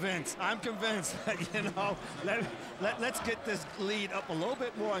 I'm convinced. I'm convinced that, you know, let's get this lead up a little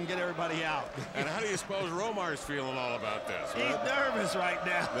bit more and get everybody out. And how do you suppose Romar's feeling all about this? He's nervous right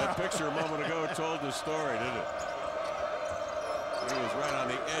now. That picture a moment ago told the story, didn't it? He was right on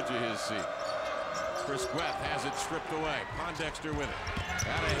the edge of his seat. Chris Gweth has it stripped away. Pondexter with it.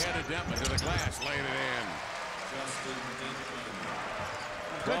 Out ahead of Dentman to the glass, laying it in.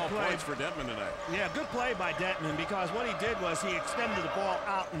 12 points for Dentman tonight. Yeah, good play by Dentman because what he did was he extended the ball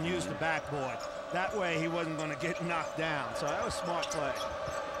out and used the backboard. That way he wasn't going to get knocked down. So that was smart play.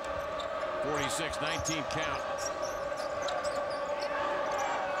 46-19 count.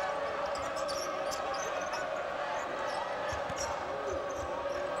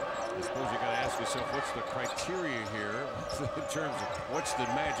 I suppose you got to ask yourself, what's the criteria here in terms of what's the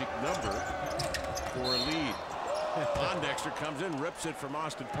magic number for a lead? Pondexter comes in, rips it from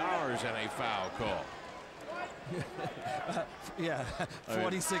Austin Powers, and a foul call. Yeah,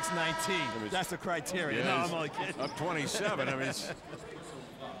 46-19. That's the criteria. Yeah, no, I'm only kidding. Up 27. I mean, it's...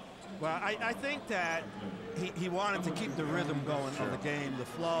 Well, I think that he wanted to keep the rhythm going of the game, the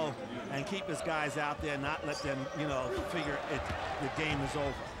flow, and keep his guys out there, not let them, you know, figure the game is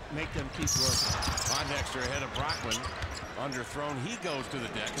over. Make them keep working. Pondexter ahead of Brockman. Underthrown. He goes to the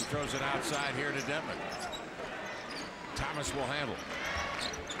deck and throws it outside here to Dentman. Thomas will handle.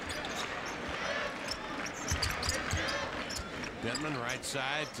 Dentman right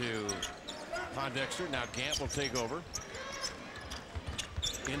side to Pondexter. Now Gant will take over.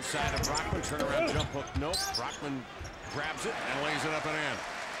 Inside of Brockman. Turnaround jump hook. Nope. Brockman grabs it and lays it up and in.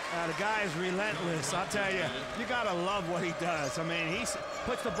 The guy is relentless. I'll tell you, you got to love what he does. I mean, he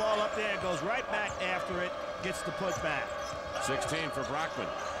puts the ball up there, goes right back after it, gets the putback. 16 for Brockman.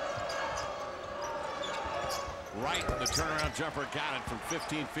 Right, the turnaround jumper got it from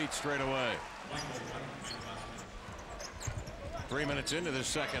 15 feet straight away. 3 minutes into the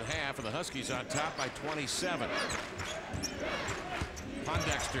second half, and the Huskies on top by 27.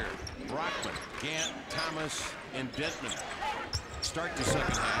 Pondexter, Brockman, Gant, Thomas, and Dentman. Start the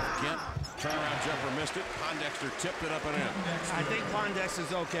second half. Gant, turnaround jumper missed it. Pondexter tipped it up and in. I think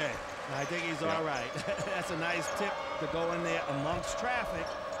Pondexter's okay. I think he's all right. That's a nice tip to go in there amongst traffic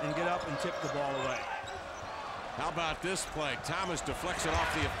and get up and tip the ball away. How about this play? Thomas deflects it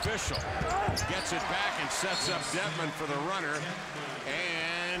off the official. Gets it back and sets up Dentman for the runner.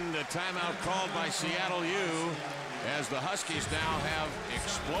 And a timeout called by Seattle U as the Huskies now have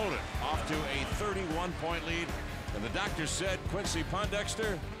exploded off to a 31-point lead. And the doctor said, Quincy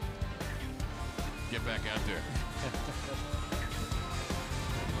Pondexter, get back out there.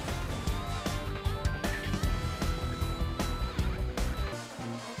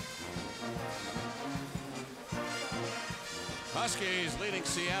 Huskies leading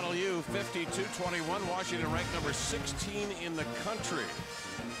Seattle U 52-21. Washington ranked number 16 in the country.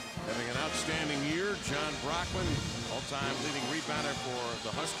 Having an outstanding year, John Brockman, all-time leading rebounder for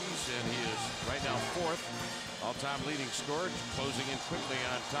the Huskies, and he is right now fourth all-time leading scorer, closing in quickly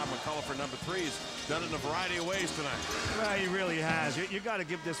on Tom McCullough for number 3. He's done it in a variety of ways tonight. Well, he really has. You got to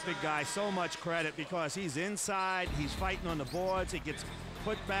give this big guy so much credit because he's inside, he's fighting on the boards, he gets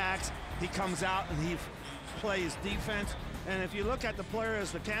putbacks, he comes out and he plays defense. And if you look at the players,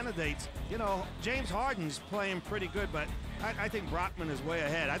 the candidates, you know, James Harden's playing pretty good, but I think Brockman is way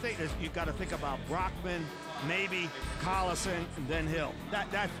ahead. I think you've got to think about Brockman, maybe Collison, and then Hill.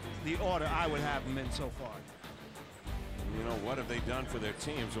 That's the order I would have them in so far. You know, what have they done for their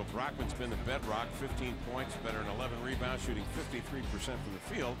team? So Brockman's been the bedrock, 15 points, better than 11 rebounds, shooting 53% from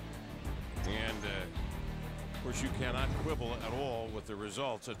the field. And Of course, you cannot quibble at all with the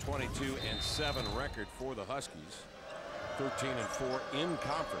results. A 22-7 record for the Huskies. 13-4 in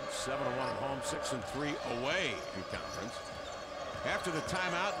conference. 7-1 at home, 6-3 away in conference. After the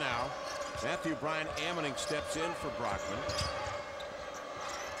timeout now, Matthew Brian Ammoning steps in for Brockman.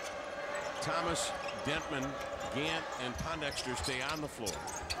 Thomas, Dentman, Gant, and Pondexter stay on the floor.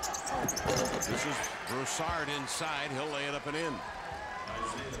 This is Broussard inside. He'll lay it up and in.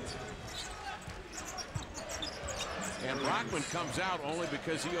 And Brockman comes out only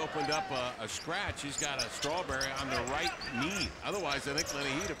because he opened up a scratch. He's got a Strawberry on the right knee. Otherwise, I think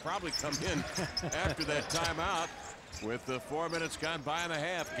Lenny Heat would probably come in after that timeout. With the 4 minutes gone by and a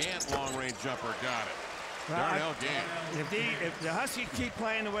half, Gant long-range jumper got it. Darnell Gant. If the Huskies keep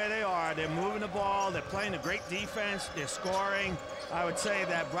playing the way they are, they're moving the ball, they're playing a great defense, they're scoring, I would say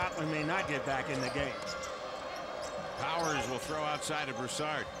that Brockman may not get back in the game. Powers will throw outside of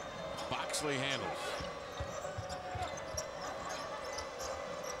Broussard. Boxley handles.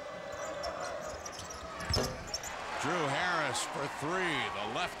 Drew Harris for three.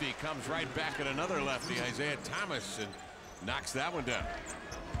 The lefty comes right back at another lefty, Isaiah Thomas, and knocks that one down.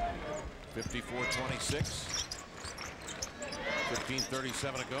 54-26.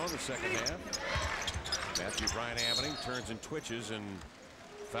 15:37 to go in the second half. Matthew Brian Ammoning turns and twitches and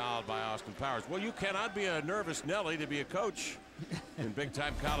fouled by Austin Powers. Well, you cannot be a nervous Nelly to be a coach in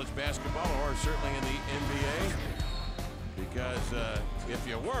big-time college basketball, or certainly in the NBA. Because if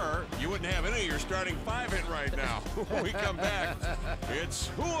you were, you wouldn't have any of your starting five in right now. When we come back, it's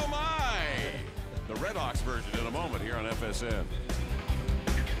Who Am I? The Redhawks version in a moment here on FSN.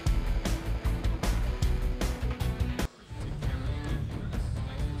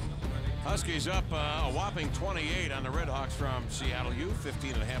 Huskies up a whopping 28 on the Redhawks from Seattle U.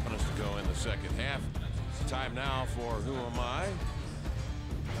 15 and a half minutes to go in the second half. Time now for Who Am I?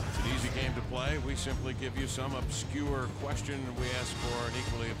 It's an easy game to play. We simply give you some obscure question and we ask for an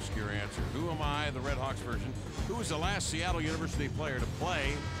equally obscure answer. Who am I, the Redhawks version? Who was the last Seattle University player to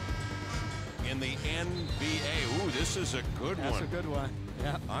play in the NBA? Ooh, this is a good one. That's a good one.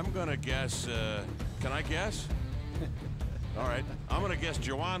 Yeah. I'm going to guess. Can I guess? All right. I'm going to guess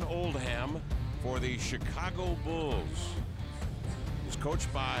Juwan Oldham for the Chicago Bulls. He's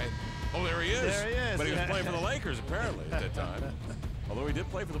coached by. Oh, there he is. There he is. But he was playing for the Lakers apparently at that time. Although he did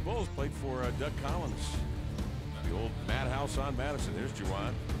play for the Bulls, played for Doug Collins. The old madhouse on Madison. There's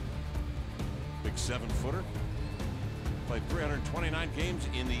Juwan. Big 7-footer. Played 329 games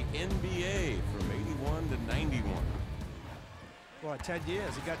in the NBA from 81 to 91. Boy, 10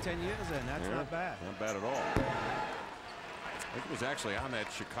 years. He got 10 years in. That's not bad. Not bad at all. I think it was actually on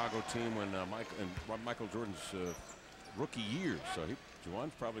that Chicago team when Michael Jordan's rookie year. So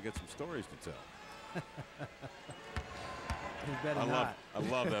Juwan's probably got some stories to tell. He better not. I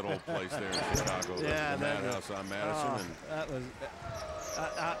love that old place there in Chicago. Yeah, the madhouse on Madison. Oh, and that was.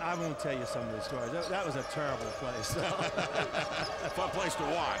 I won't tell you some of the stories. That was a terrible place. Fun place to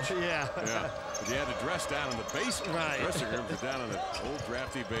watch. Yeah. Yeah. But you had to dress down in the basement. Right. The dressing rooms are down in the old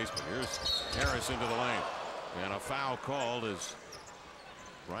drafty basement. Here's Harris into the lane. And a foul called as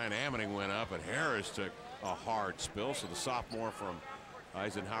Brian Ammoning went up, and Harris took a hard spill. So the sophomore from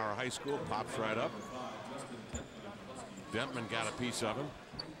Eisenhower High School pops right up. Dentman got a piece of him.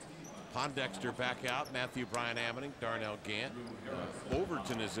 Pondexter back out. Matthew Brian Ammoning, Darnell Gant.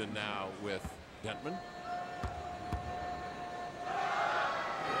 Overton is in now with Dentman.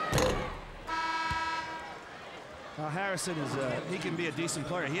 Harrison is he can be a decent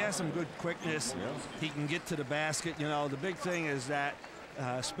player. He has some good quickness. Yeah. He can get to the basket. You know, the big thing is that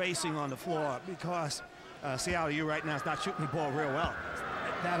spacing on the floor, because Seattle U right now is not shooting the ball real well.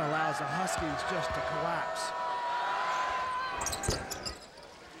 That allows the Huskies just to collapse.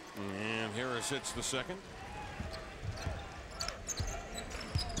 And Harris hits the second.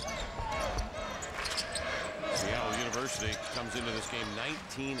 Seattle University comes into this game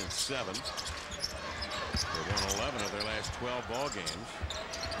 19-7. They won 11 of their last 12 ball games.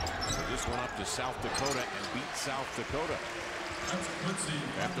 They just went up to South Dakota and beat South Dakota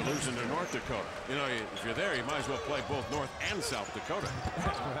after losing to North Dakota. You know, if you're there, you might as well play both North and South Dakota.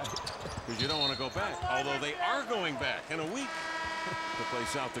 Because you don't want to go back. Although they are going back in a week to play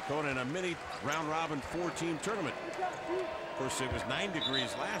South Dakota in a mini round-robin 4-team tournament. Of course, it was 9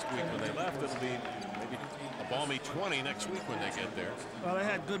 degrees last week when they left. It'll be maybe a balmy 20 next week when they get there. Well, they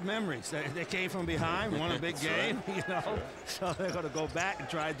had good memories. They came from behind, won a big game, you know, so they're going to go back and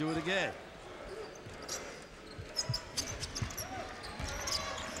try to do it again.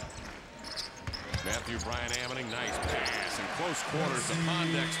 Matthew Brian Ammoning, nice pass in close quarters to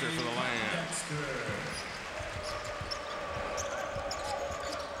Pondexter for the land.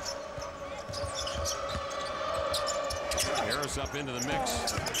 Harris up into the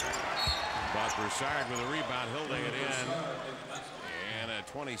mix. But Broussard with a rebound. He'll lay it in. And a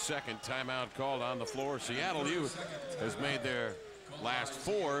 22nd timeout called on the floor. Seattle U has made their last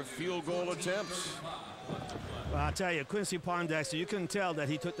 4 field goal attempts. Well, I'll tell you, Quincy Pondexter, you couldn't tell that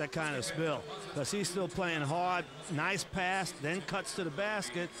he took that kind of spill because he's still playing hard. Nice pass, then cuts to the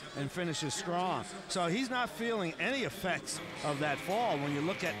basket and finishes strong. So he's not feeling any effects of that fall when you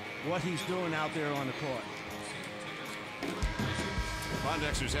look at what he's doing out there on the court.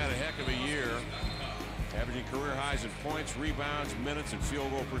 Pondexter's had a heck of a year, averaging career highs in points, rebounds, minutes, and field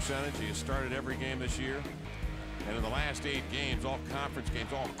goal percentage. He has started every game this year. And in the last 8 games, all conference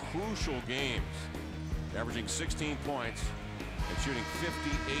games, all crucial games, averaging 16 points and shooting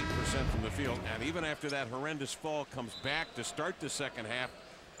 58% from the field. And even after that horrendous fall, comes back to start the second half,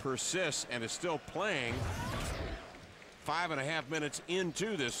 persists, and is still playing 5.5 minutes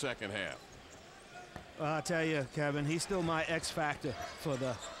into this second half. Well, I'll tell you, Kevin, he's still my X factor for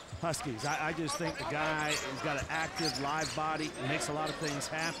the Huskies. I just think the guy has got an active, live body, makes a lot of things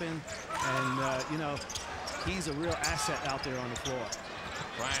happen, and, you know, he's a real asset out there on the floor.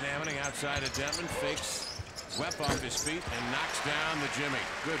 Brian Ammoning outside of Dedmon, fakes Webb off his feet and knocks down the Jimmy.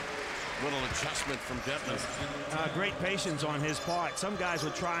 Good little adjustment from Dedmon. Great patience on his part. Some guys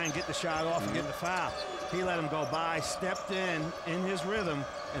would try and get the shot off and get the foul. He let him go by, stepped in his rhythm,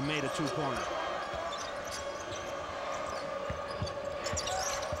 and made a 2-pointer.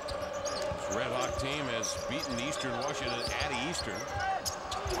 This Red Hawk team has beaten Eastern Washington at Eastern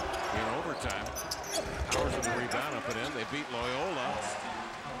in overtime. Powers with the rebound and put in. They beat Loyola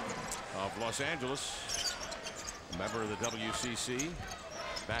of Los Angeles, a member of the WCC,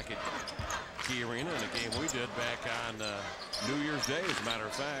 back at Key Arena in a game we did back on New Year's Day, as a matter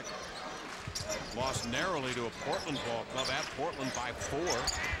of fact. Lost narrowly to a Portland ball club at Portland by 4.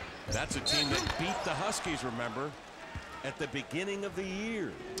 That's a team that beat the Huskies, remember, at the beginning of the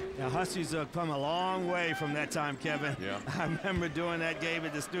year. Now, Huskies have come a long way from that time, Kevin. Yeah. I remember doing that game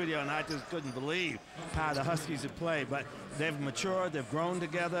at the studio, and I just couldn't believe how the Huskies have played. But they've matured, they've grown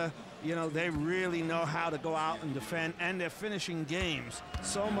together. You know, they really know how to go out and defend, and they're finishing games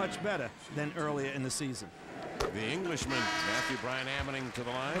so much better than earlier in the season. The Englishman, Matthew Brian Ammoning, to the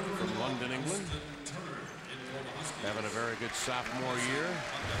line from London, England. Having a very good sophomore year.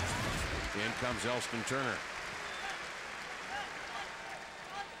 In comes Elston Turner.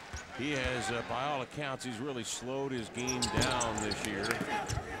 He has, by all accounts, he's really slowed his game down this year.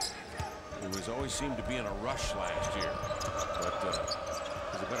 He was always seemed to be in a rush last year, but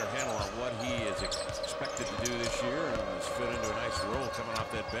has a better handle on what he is expected to do this year, and has fit into a nice role coming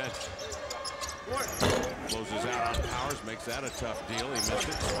off that bench. Closes out on Powers, makes that a tough deal. He missed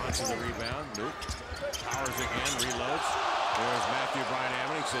it. Swanson the rebound. Nope. Powers again, reloads. There's Matthew Brian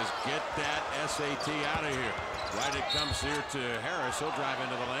Ammoning, says, get that SAT out of here. Right, it comes here to Harris. He'll drive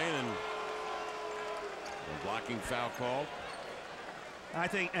into the lane, and a blocking foul called. I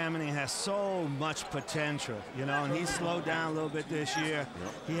think Ammoning has so much potential, you know, and he's slowed down a little bit this year.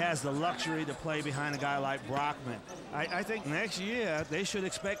 Yep. He has the luxury to play behind a guy like Brockman. I think next year they should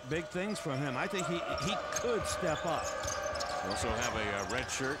expect big things from him. I think he could step up. We also have a red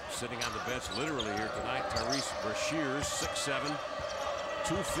shirt sitting on the bench literally here tonight. Tyrese Brashears, 6'7",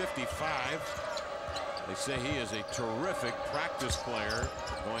 255. They say he is a terrific practice player,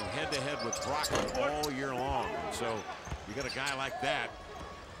 going head-to-head with Brockman all year long. So you got a guy like that,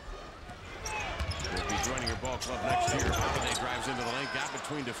 he'll be joining your ball club next year. Holiday drives into the lane, got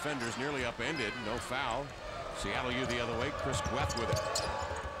between defenders, nearly upended, no foul. Seattle U the other way, Chris Gueth with it.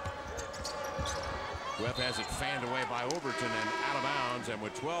 Gueth has it fanned away by Overton and out of bounds, and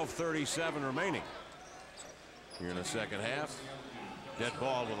with 12:37 remaining here in the second half. Dead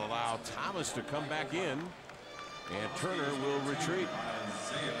ball will allow Thomas to come back in, and Turner will retreat.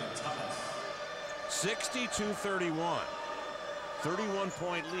 62-31.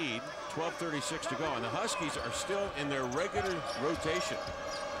 31-point lead, 12:36 to go, and the Huskies are still in their regular rotation,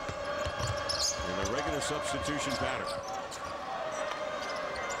 in their regular substitution pattern.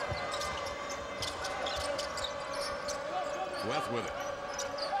 Gueth with it.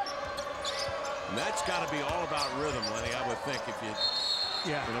 And that's got to be all about rhythm, Lenny, I would think. If you,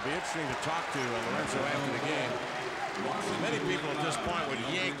 it'll be interesting to talk to Lorenzo after the game. Many people at this point would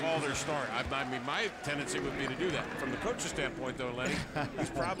yank all their start. I mean, my tendency would be to do that. From the coach's standpoint, though, Lenny, he's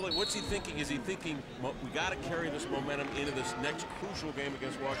probably, what's he thinking? Is he thinking, we got to carry this momentum into this next crucial game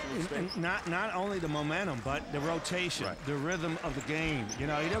against Washington State? Not only the momentum, but the rotation, the rhythm of the game. You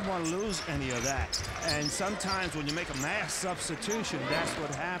know, he doesn't want to lose any of that. And sometimes when you make a mass substitution, that's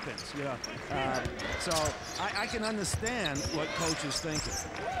what happens. You know, so I can understand what coach is thinking.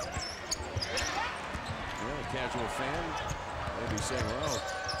 Well, a casual fan Maybe saying, well,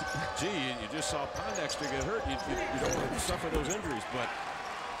 gee, you just saw Pondexter get hurt. You don't want to suffer those injuries, but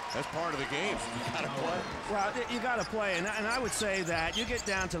that's part of the game. You got to play. Well, you got to play, and I would say that you get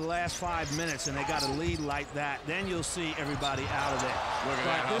down to the last 5 minutes and they got a lead like that, then you'll see everybody out of there. Look at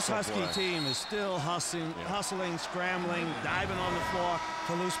that this hustle Husky play. team is still hustling, scrambling, diving on the floor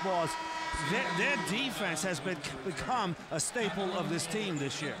for loose balls. Their defense has become a staple of this team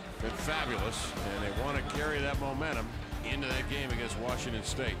this year. Been fabulous, and they want to carry that momentum into that game against Washington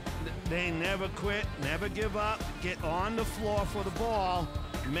State. They never quit, never give up, get on the floor for the ball,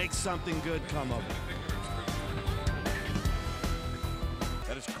 make something good come of it.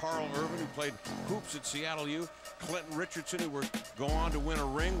 That is Carl Irvin, who played hoops at Seattle U. Clinton Richardson, who will go on to win a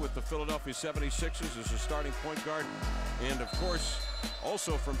ring with the Philadelphia 76ers as a starting point guard. And, of course,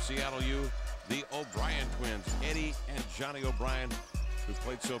 also from Seattle U, the O'Brien twins, Eddie and Johnny O'Brien, who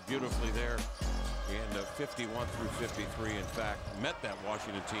played so beautifully there in 51 through 53. In fact, met that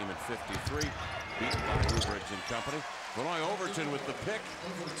Washington team in 53, beaten by Rubridge and company. Roy Overton with the pick,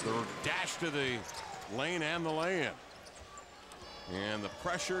 the dash to the lane and the lay-in. And the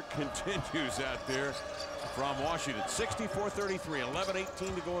pressure continues out there from Washington. 64-33,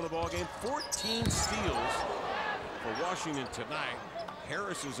 11-18 to go in the ballgame. 14 steals for Washington tonight.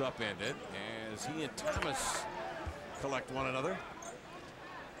 Harris is upended as he and Thomas collect one another.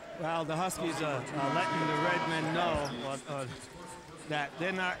 Well, the Huskies are letting the Redmen know that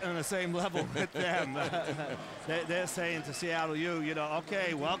they're not on the same level with them. They're saying to Seattle U, you know,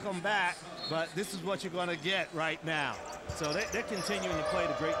 okay, welcome back, but this is what you're going to get right now. So they're continuing to play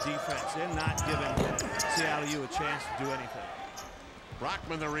the great defense. They're not giving Seattle U a chance to do anything.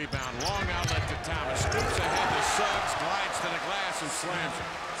 Brockman the rebound, long outlet to Thomas, scoops ahead to Suggs, glides to the glass and slams it.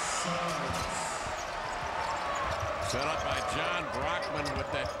 Set up by John Brockman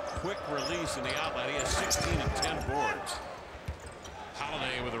with that quick release in the outlet. He has 16 and 10 boards.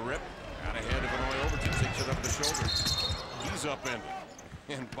 Holiday with a rip, out ahead of Roy Overton, takes it up the shoulder. He's upended,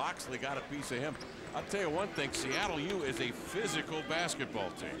 and Boxley got a piece of him. I'll tell you one thing, Seattle U is a physical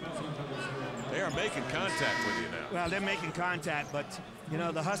basketball team. They are making contact with you now. Well, they're making contact, but, you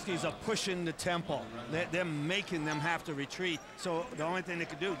know, the Huskies are pushing the tempo. They're making them have to retreat. So the only thing they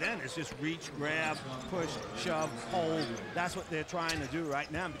can do then is just reach, grab, push, shove, hold. That's what they're trying to do right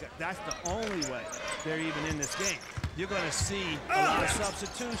now, because that's the only way they're even in this game. You're going to see a lot of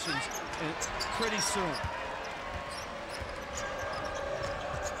substitutions pretty soon.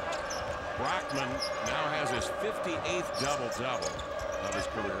 Brockman now has his 58th double-double of his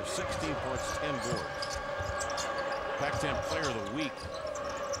career, 16 points, 10 boards. Pac-10 Player of the Week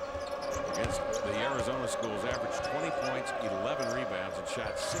against the Arizona schools, averaged 20 points, 11 rebounds, and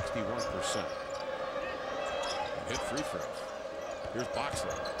shot 61%. And hit free throws. Here's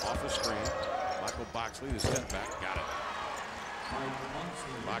Boxley off the screen. Michael Boxley, the step back, got it.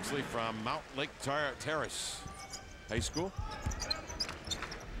 Boxley from Mount Lake Terrace High School.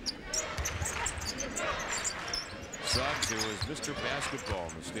 Suggs, who was Mr. Basketball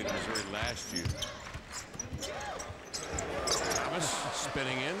in the state of Missouri last year. Thomas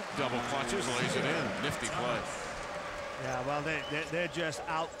spinning in, double clutches, lays it in. Nifty play. Yeah, well, they're just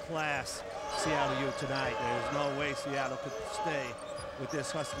outclassed Seattle U tonight. There's no way Seattle could stay with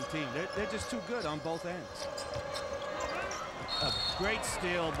this Husky team. They're just too good on both ends. A great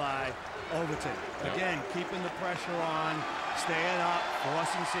steal by Overton. Again, keeping the pressure on, staying up,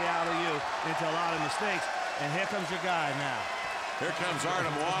 forcing Seattle U into a lot of mistakes. And here comes your guy now. Here comes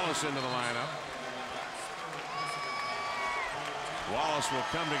Artem Wallace into the lineup. Wallace will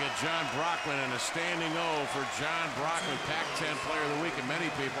come to get John Brockman, and a standing O for John Brockman, Pac-10 Player of the Week. And many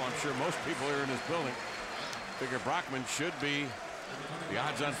people, I'm sure most people here in this building, figure Brockman should be the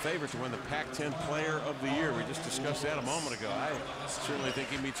odds-on favorite to win the Pac-10 Player of the Year. We just discussed that a moment ago. I certainly think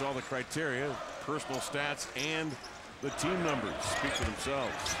he meets all the criteria, personal stats, and the team numbers speak for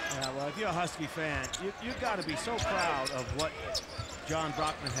themselves. Yeah, well, if you're a Husky fan, you've got to be so proud of what John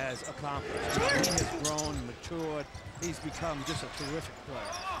Brockman has accomplished. He has grown, matured. He's become just a terrific player.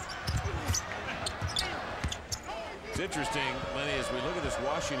 It's interesting, Lenny, as we look at this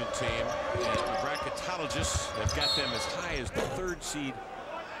Washington team, and the bracketologists have got them as high as the 3rd seed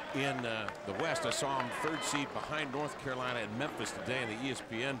in the West. I saw them 3rd seed behind North Carolina and Memphis today in the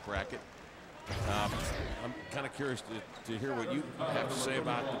ESPN bracket. I'm kind of curious to hear what you have to say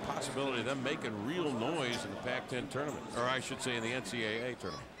about the possibility of them making real noise in the Pac-10 tournament, or I should say in the NCAA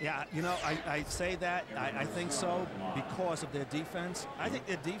tournament. Yeah, you know, I say that. I think so because of their defense. I think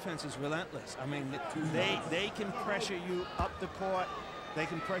their defense is relentless. I mean, they can pressure you up the court. They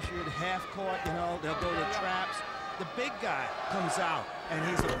can pressure you at half court. You know, they'll go to traps. the big guy comes out, and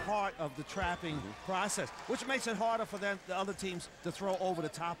he's a part of the trapping process, which makes it harder for the other teams to throw over the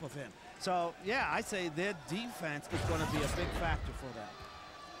top of him. So, yeah, I say their defense is going to be a big factor for them.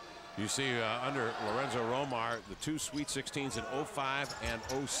 You see under Lorenzo Romar, the two Sweet 16s in 05 and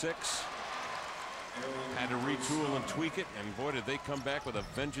 06 had to retool and tweak it, and boy, did they come back with a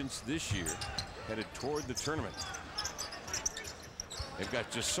vengeance this year, headed toward the tournament. They've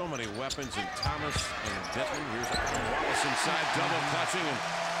got just so many weapons in Thomas and Denton. Here's Wallace inside, double clutching, and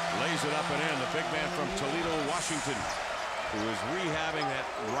lays it up and in. The big man from Toledo, Washington, who is rehabbing that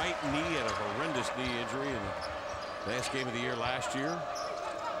right knee at a horrendous knee injury in the last game of the year last year.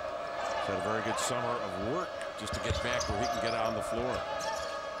 He's had a very good summer of work just to get back where he can get out on the floor.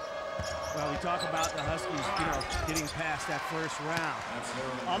 Well, we talk about the Huskies, you know, getting past that first round.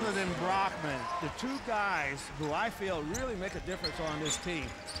 Other than Brockman, the two guys who I feel really make a difference on this team,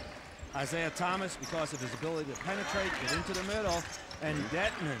 Isaiah Thomas, because of his ability to penetrate, get into the middle, and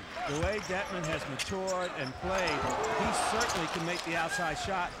Detman. The way Detman has matured and played, he certainly can make the outside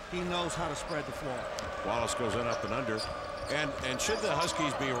shot. He knows how to spread the floor. Wallace goes in up and under. And should the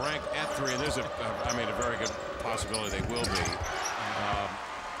Huskies be ranked at 3, and there's a very good possibility they will be,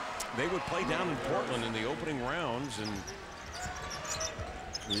 they would play down in Portland in the opening rounds, and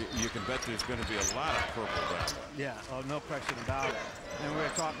you can bet there's going to be a lot of purple down there. Yeah, oh, no question about it. And we're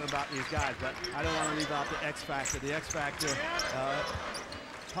talking about these guys, but I don't want to leave out the X factor. The X factor,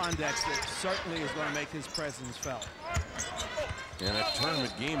 Pondexter certainly is going to make his presence felt. And that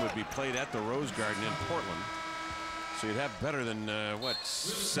tournament game would be played at the Rose Garden in Portland. So you'd have better than,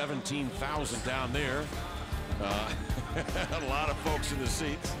 17,000 down there. A lot of folks in the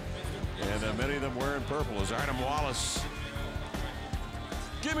seats. And many of them wearing purple. As Artem Wallace,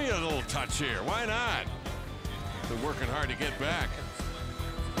 give me a little touch here. Why not? Been working hard to get back.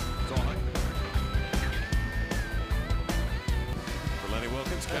 That's all for Lenny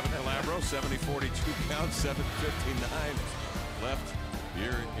Wilkins, Kevin Calabro, 70-42 count, 7:59 left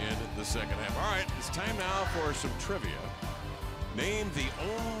here in the second half. All right, it's time now for some trivia. Name the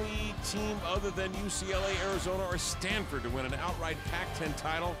only team other than UCLA, Arizona, or Stanford to win an outright Pac-10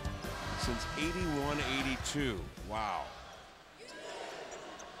 title since 81-82. Wow.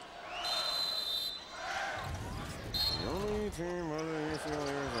 The only team other than UCLA,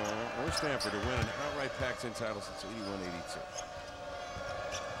 Arizona, or Stanford to win an outright Pac-10 title since 81-82.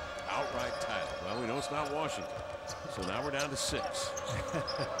 Outright title. Well, we know it's not Washington. So now we're down to 6.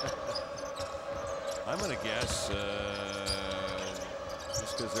 I'm going to guess,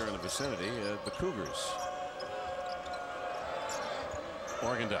 just because they're in the vicinity, the Cougars.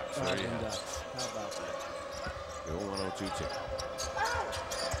 Oregon Ducks. Oregon Ducks. How about that? The old 102 team.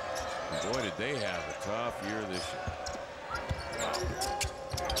 And boy, did they have a tough year this year.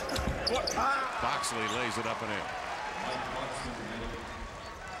 Boxley lays it up and in.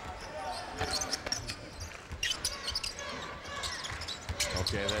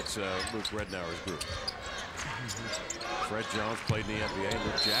 Okay, that's Luke Rednauer's group. Fred Jones played in the NBA.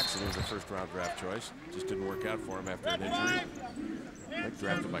 Luke Jackson was a first-round draft choice. Just didn't work out for him after an injury.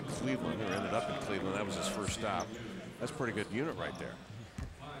 Drafted by Cleveland, or ended up in Cleveland. That was his first stop. That's a pretty good unit right there.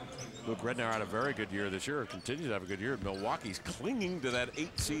 Luke Rednauer had a very good year this year. Continues to have a good year. Milwaukee's clinging to that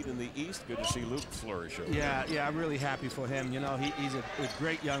 8th seed in the East. Good to see Luke flourish over there. Yeah, I'm really happy for him. You know, he's a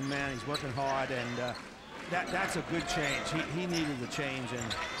great young man. He's working hard, and that's a good change. He needed the change,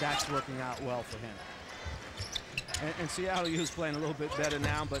 and that's working out well for him. And Seattle U's playing a little bit better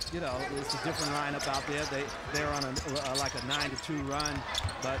now, but you know it's a different lineup out there. They're on like a 9-2 run,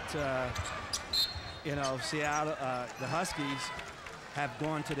 but you know Seattle, the Huskies have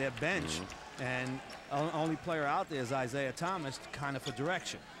gone to their bench, and only player out there is Isaiah Thomas, kind of for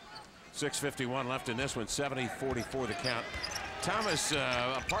direction. 6:51 left in this one. 70-44 the count. Thomas,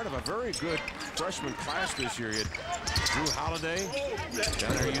 a part of a very good freshman class this year. You had Drew Holiday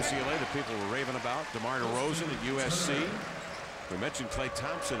down there at UCLA that people were raving about. DeMar DeRozan at USC. We mentioned Klay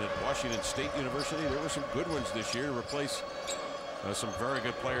Thompson at Washington State University. There were some good ones this year to replace some very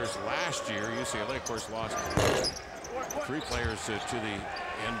good players last year. UCLA, of course, lost 3 players to the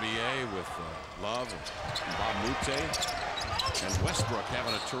NBA with Love and Bob Moute. And Westbrook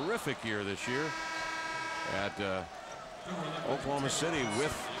having a terrific year this year at Oklahoma City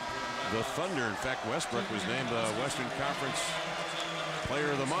with the Thunder. In fact, Westbrook was named the Western Conference Player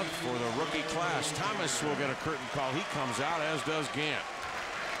of the Month for the rookie class. Thomas will get a curtain call. He comes out, as does Gant.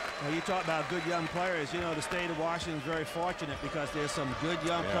 Well, you talk about good young players. You know, the state of Washington is very fortunate because there's some good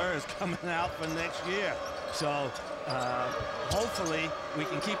young players coming out for next year. So hopefully we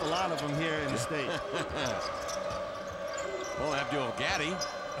can keep a lot of them here in the state. Well, Abdul Gaddy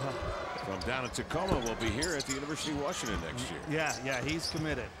from down in Tacoma will be here at the University of Washington next year. Yeah, he's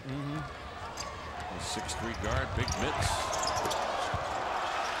committed. 6'3" guard, big mitts.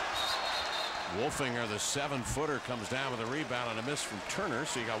 Wolfinger, the 7-footer, comes down with a rebound and a miss from Turner.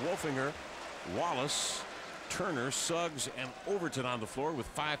 So you got Wolfinger, Wallace, Turner, Suggs, and Overton on the floor with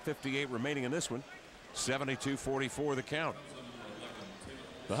 5:58 remaining in this one. 72-44 the count.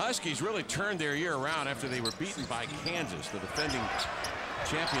 The Huskies really turned their year around after they were beaten by Kansas, the defending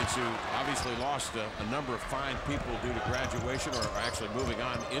champions, who obviously lost a number of fine people due to graduation or actually moving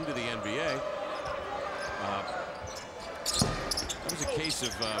on into the NBA. That was a case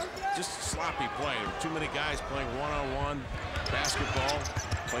of just sloppy play. Too many guys playing one-on-one basketball,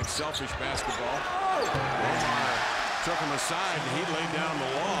 playing selfish basketball. Romar took him aside, and he laid down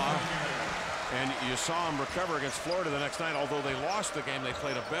the law. And you saw him recover against Florida the next night. Although they lost the game, they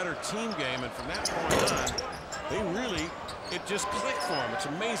played a better team game. And from that point on, it just clicked for them. It's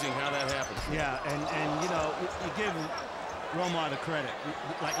amazing how that happens. Yeah, and you know, you give Romar the credit,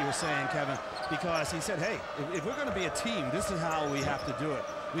 like you were saying, Kevin, because he said, hey, if we're going to be a team, this is how we have to do it.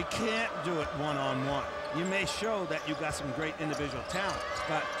 We can't do it one-on-one. You may show that you've got some great individual talent,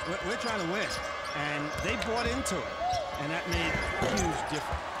 but we're trying to win. And they bought into it, and that made a huge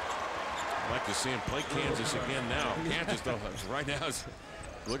difference. I'd like to see him play Kansas again now. Kansas, though, right now, is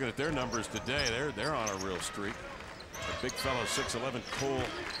looking at their numbers today. They're on a real streak. A big fellow, 6'11", Cole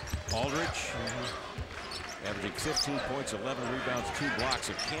Aldrich, averaging 15 points, 11 rebounds, 2 blocks.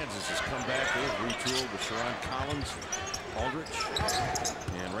 And Kansas has come back. They've retooled with Sharon Collins, Aldrich,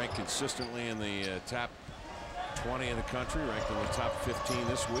 and ranked consistently in the top 20 in the country, ranked in the top 15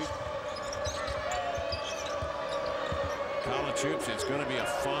 this week. College hoops, it's going to be a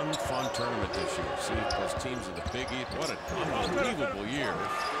fun tournament this year. See those teams in the Big East. What an unbelievable year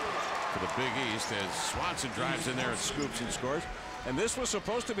for the Big East as Swanson drives in there and scoops and scores. And this was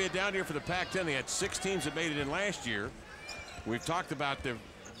supposed to be a down year for the Pac-10. They had 6 teams that made it in last year. We've talked about there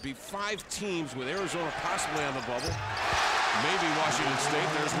be 5 teams with Arizona possibly on the bubble. Maybe Washington State.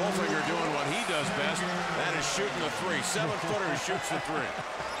 There's Wolfinger doing what he does best. That is shooting the 3. 7-footer who shoots the 3.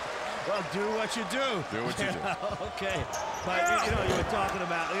 Well, do what you do. Do what you do. Okay. But, you know, you were talking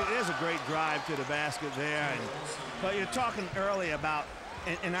about, it is a great drive to the basket there. But you're talking earlier about,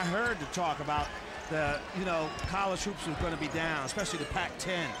 and I heard the talk about the, you know, college hoops was going to be down, especially the Pac-10.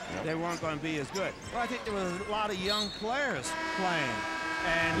 Yep. They weren't going to be as good. Well, I think there was a lot of young players playing.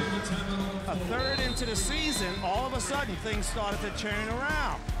 And a third into the season, all of a sudden, things started to turn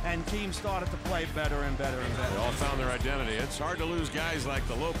around, and teams started to play better and better and better. They all found their identity. It's hard to lose guys like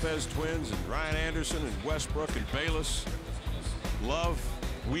the Lopez twins and Ryan Anderson and Westbrook and Bayless, Love,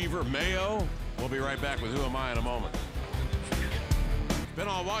 Weaver, Mayo. We'll be right back with Who Am I in a moment. It's been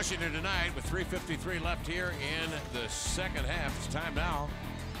all Washington tonight with 3:53 left here in the second half. It's time now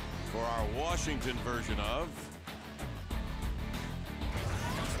for our Washington version of...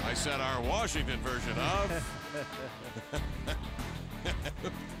 I said our Washington version of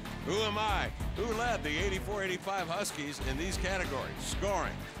Who Am I? Who led the 84-85 Huskies in these categories?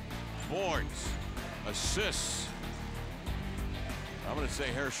 Scoring, boards, assists. I'm going to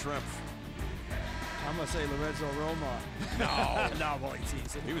say Herr Schrempf. I'm going to say Lorenzo Romar. No. No, boy,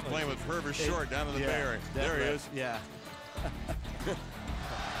 geez. He was playing with Purvis Short down in the Bay Area. There he is. Yeah.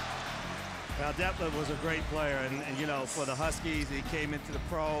 Well, Detlef was a great player, and you know, for the Huskies, he came into the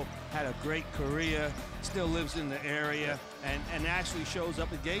pro, had a great career, still lives in the area, and actually shows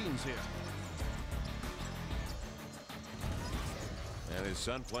up at games here. And his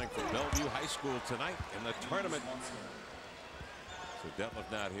son playing for Bellevue High School tonight in the tournament. So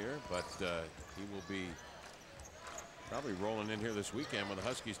Detlef not here, but he will be probably rolling in here this weekend when the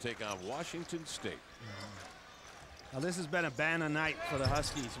Huskies take on Washington State. Now, this has been a banner night for the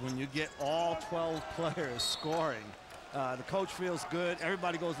Huskies when you get all 12 players scoring. The coach feels good.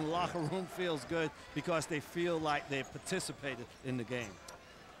 Everybody goes in the locker room, feels good because they feel like they participated in the game.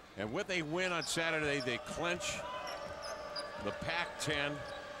 And when they win on Saturday, they clinch the Pac-10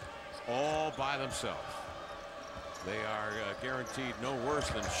 all by themselves. They are guaranteed no worse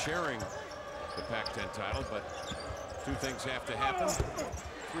than sharing the Pac-10 title, but 2 things have to happen.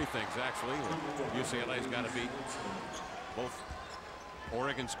 3 things, actually. UCLA's got to beat both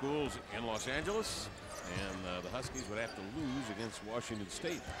Oregon schools in Los Angeles, and the Huskies would have to lose against Washington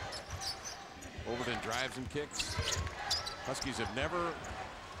State. Overton drives and kicks. Huskies have never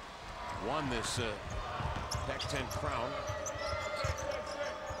won this Pac-10 crown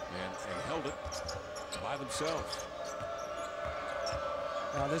and held it by themselves.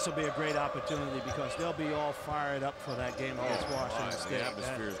 This will be a great opportunity because they'll be all fired up for that game against Washington State. The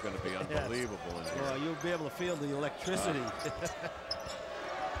atmosphere is going to be unbelievable in here. Well, you'll be able to feel the electricity.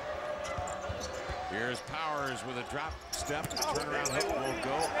 Here's Powers with a drop step. The turnaround hook won't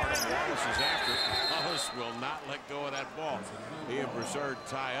go. Artem Wallace is after it. Wallace will not let go of that ball. He and Broussard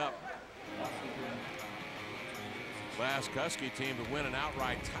tie up. Last Husky team to win an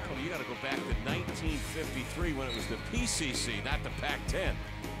outright title. You got to go back to 1953 when it was the PCC, not the Pac-10.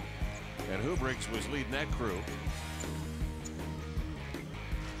 And Hubriggs was leading that crew.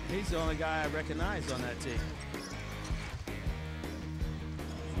 He's the only guy I recognized on that team.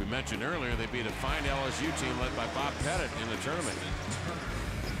 We mentioned earlier they beat a fine LSU team led by Bob Pettit in the tournament.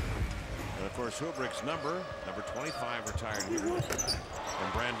 And of course Hubriggs' number 25 retired here.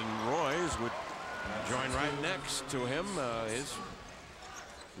 And Brandon Roy's would join right next to him. His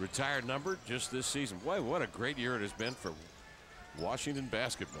retired number just this season. Boy, what a great year it has been for Washington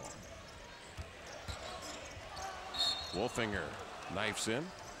basketball. Wolfinger knifes in.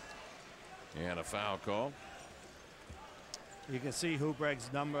 And a foul call. You can see Hubriggs'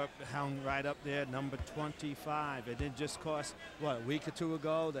 number hung right up there, number 25. It didn't just cost, what, a week or two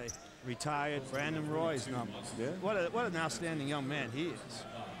ago, they retired Brandon Roy's number. Yeah. What an outstanding young man he is,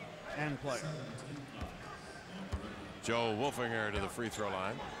 and player. Joe Wolfinger to the free throw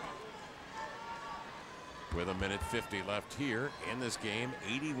line. With 1:50 left here in this game,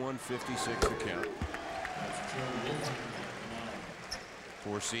 81-56 the count.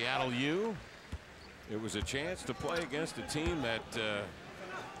 For Seattle U, it was a chance to play against a team that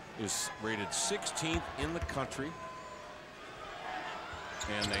is rated 16th in the country.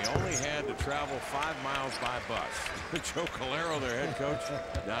 And they only had to travel 5 miles by bus. Joe Calero, their head coach,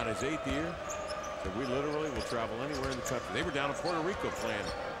 now in his 8th year, said we literally will travel anywhere in the country. They were down in Puerto Rico playing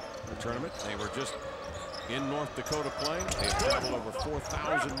the tournament. They were just in North Dakota playing. They traveled over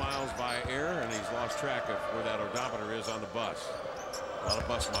 4,000 miles by air, and he's lost track of where that odometer is on the bus. A lot of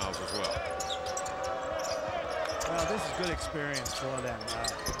bus miles as well. Well, this is good experience for them.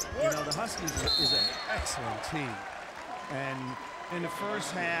 You know, the Huskies is an excellent team. And in the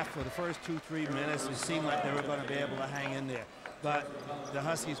first half, or the first 2-3 minutes, it seemed like they were going to be able to hang in there. But the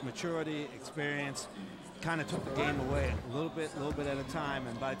Huskies' maturity, experience, kind of took the game away a little bit at a time.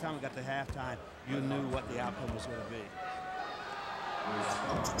 And by the time we got to halftime, you knew what the outcome was going to be.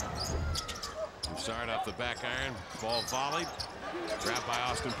 Broussard off the back iron, ball volleyed, grabbed by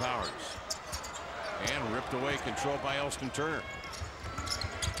Austin Powers. And ripped away, controlled by Elston Turner.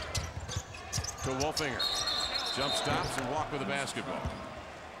 To Wolfinger. Jump stops and walk with the basketball.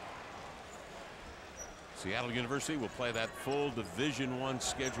 Seattle University will play that full Division I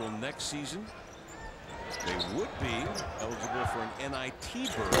schedule next season. They would be eligible for an NIT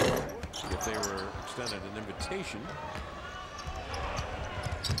berth if they were extended an invitation.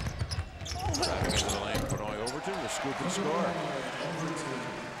 Driving into the lane, Benoit Overton, the scoop and score.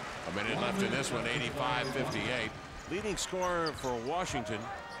 A minute left in this one, 85-58. Leading scorer for Washington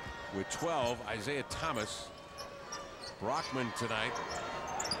with 12, Isaiah Thomas. Brockman tonight.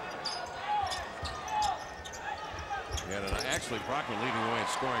 And actually, Brockman leading the way in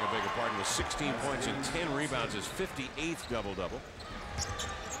scoring, I beg your pardon, with 16 points and 10 rebounds, his 58th double-double.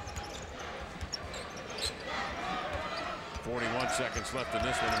 41 seconds left in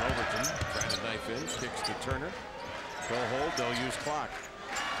this one, and Overton trying to knife in, kicks to Turner. They'll hold, they'll use clock.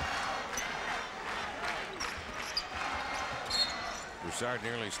 Broussard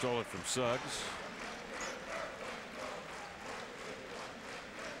nearly stole it from Suggs.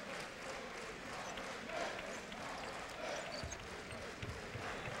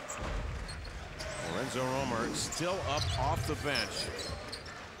 Lorenzo Romer still up off the bench,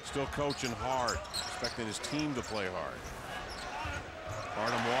 still coaching hard, expecting his team to play hard.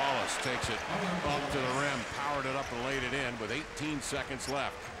 Artem Wallace takes it up to the rim, powered it up and laid it in with 18 seconds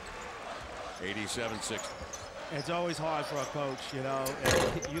left. 87-60. It's always hard for a coach, you know.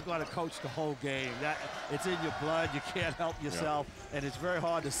 You've got to coach the whole game. It's in your blood. You can't help yourself. Yep. And it's very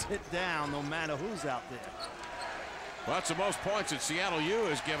hard to sit down no matter who's out there. Well, that's the most points that Seattle U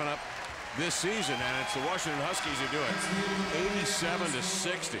has given up this season, and it's the Washington Huskies who do it.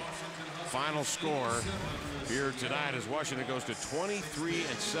 87-60. Final score here tonight as Washington goes to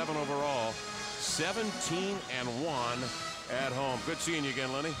 23-7 overall, 17-1 at home. Good seeing you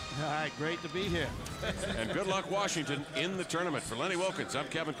again, Lenny. All right, great to be here. And good luck, Washington, in the tournament. For Lenny Wilkens, I'm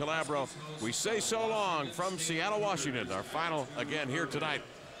Kevin Calabro. We say so long from Seattle, Washington. Our final again here tonight.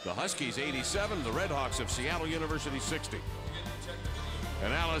 The Huskies 87, the Redhawks of Seattle University 60.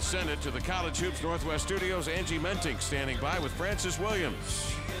 And now let's send it to the College Hoops Northwest Studios. Angie Mentink standing by with Francis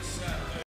Williams.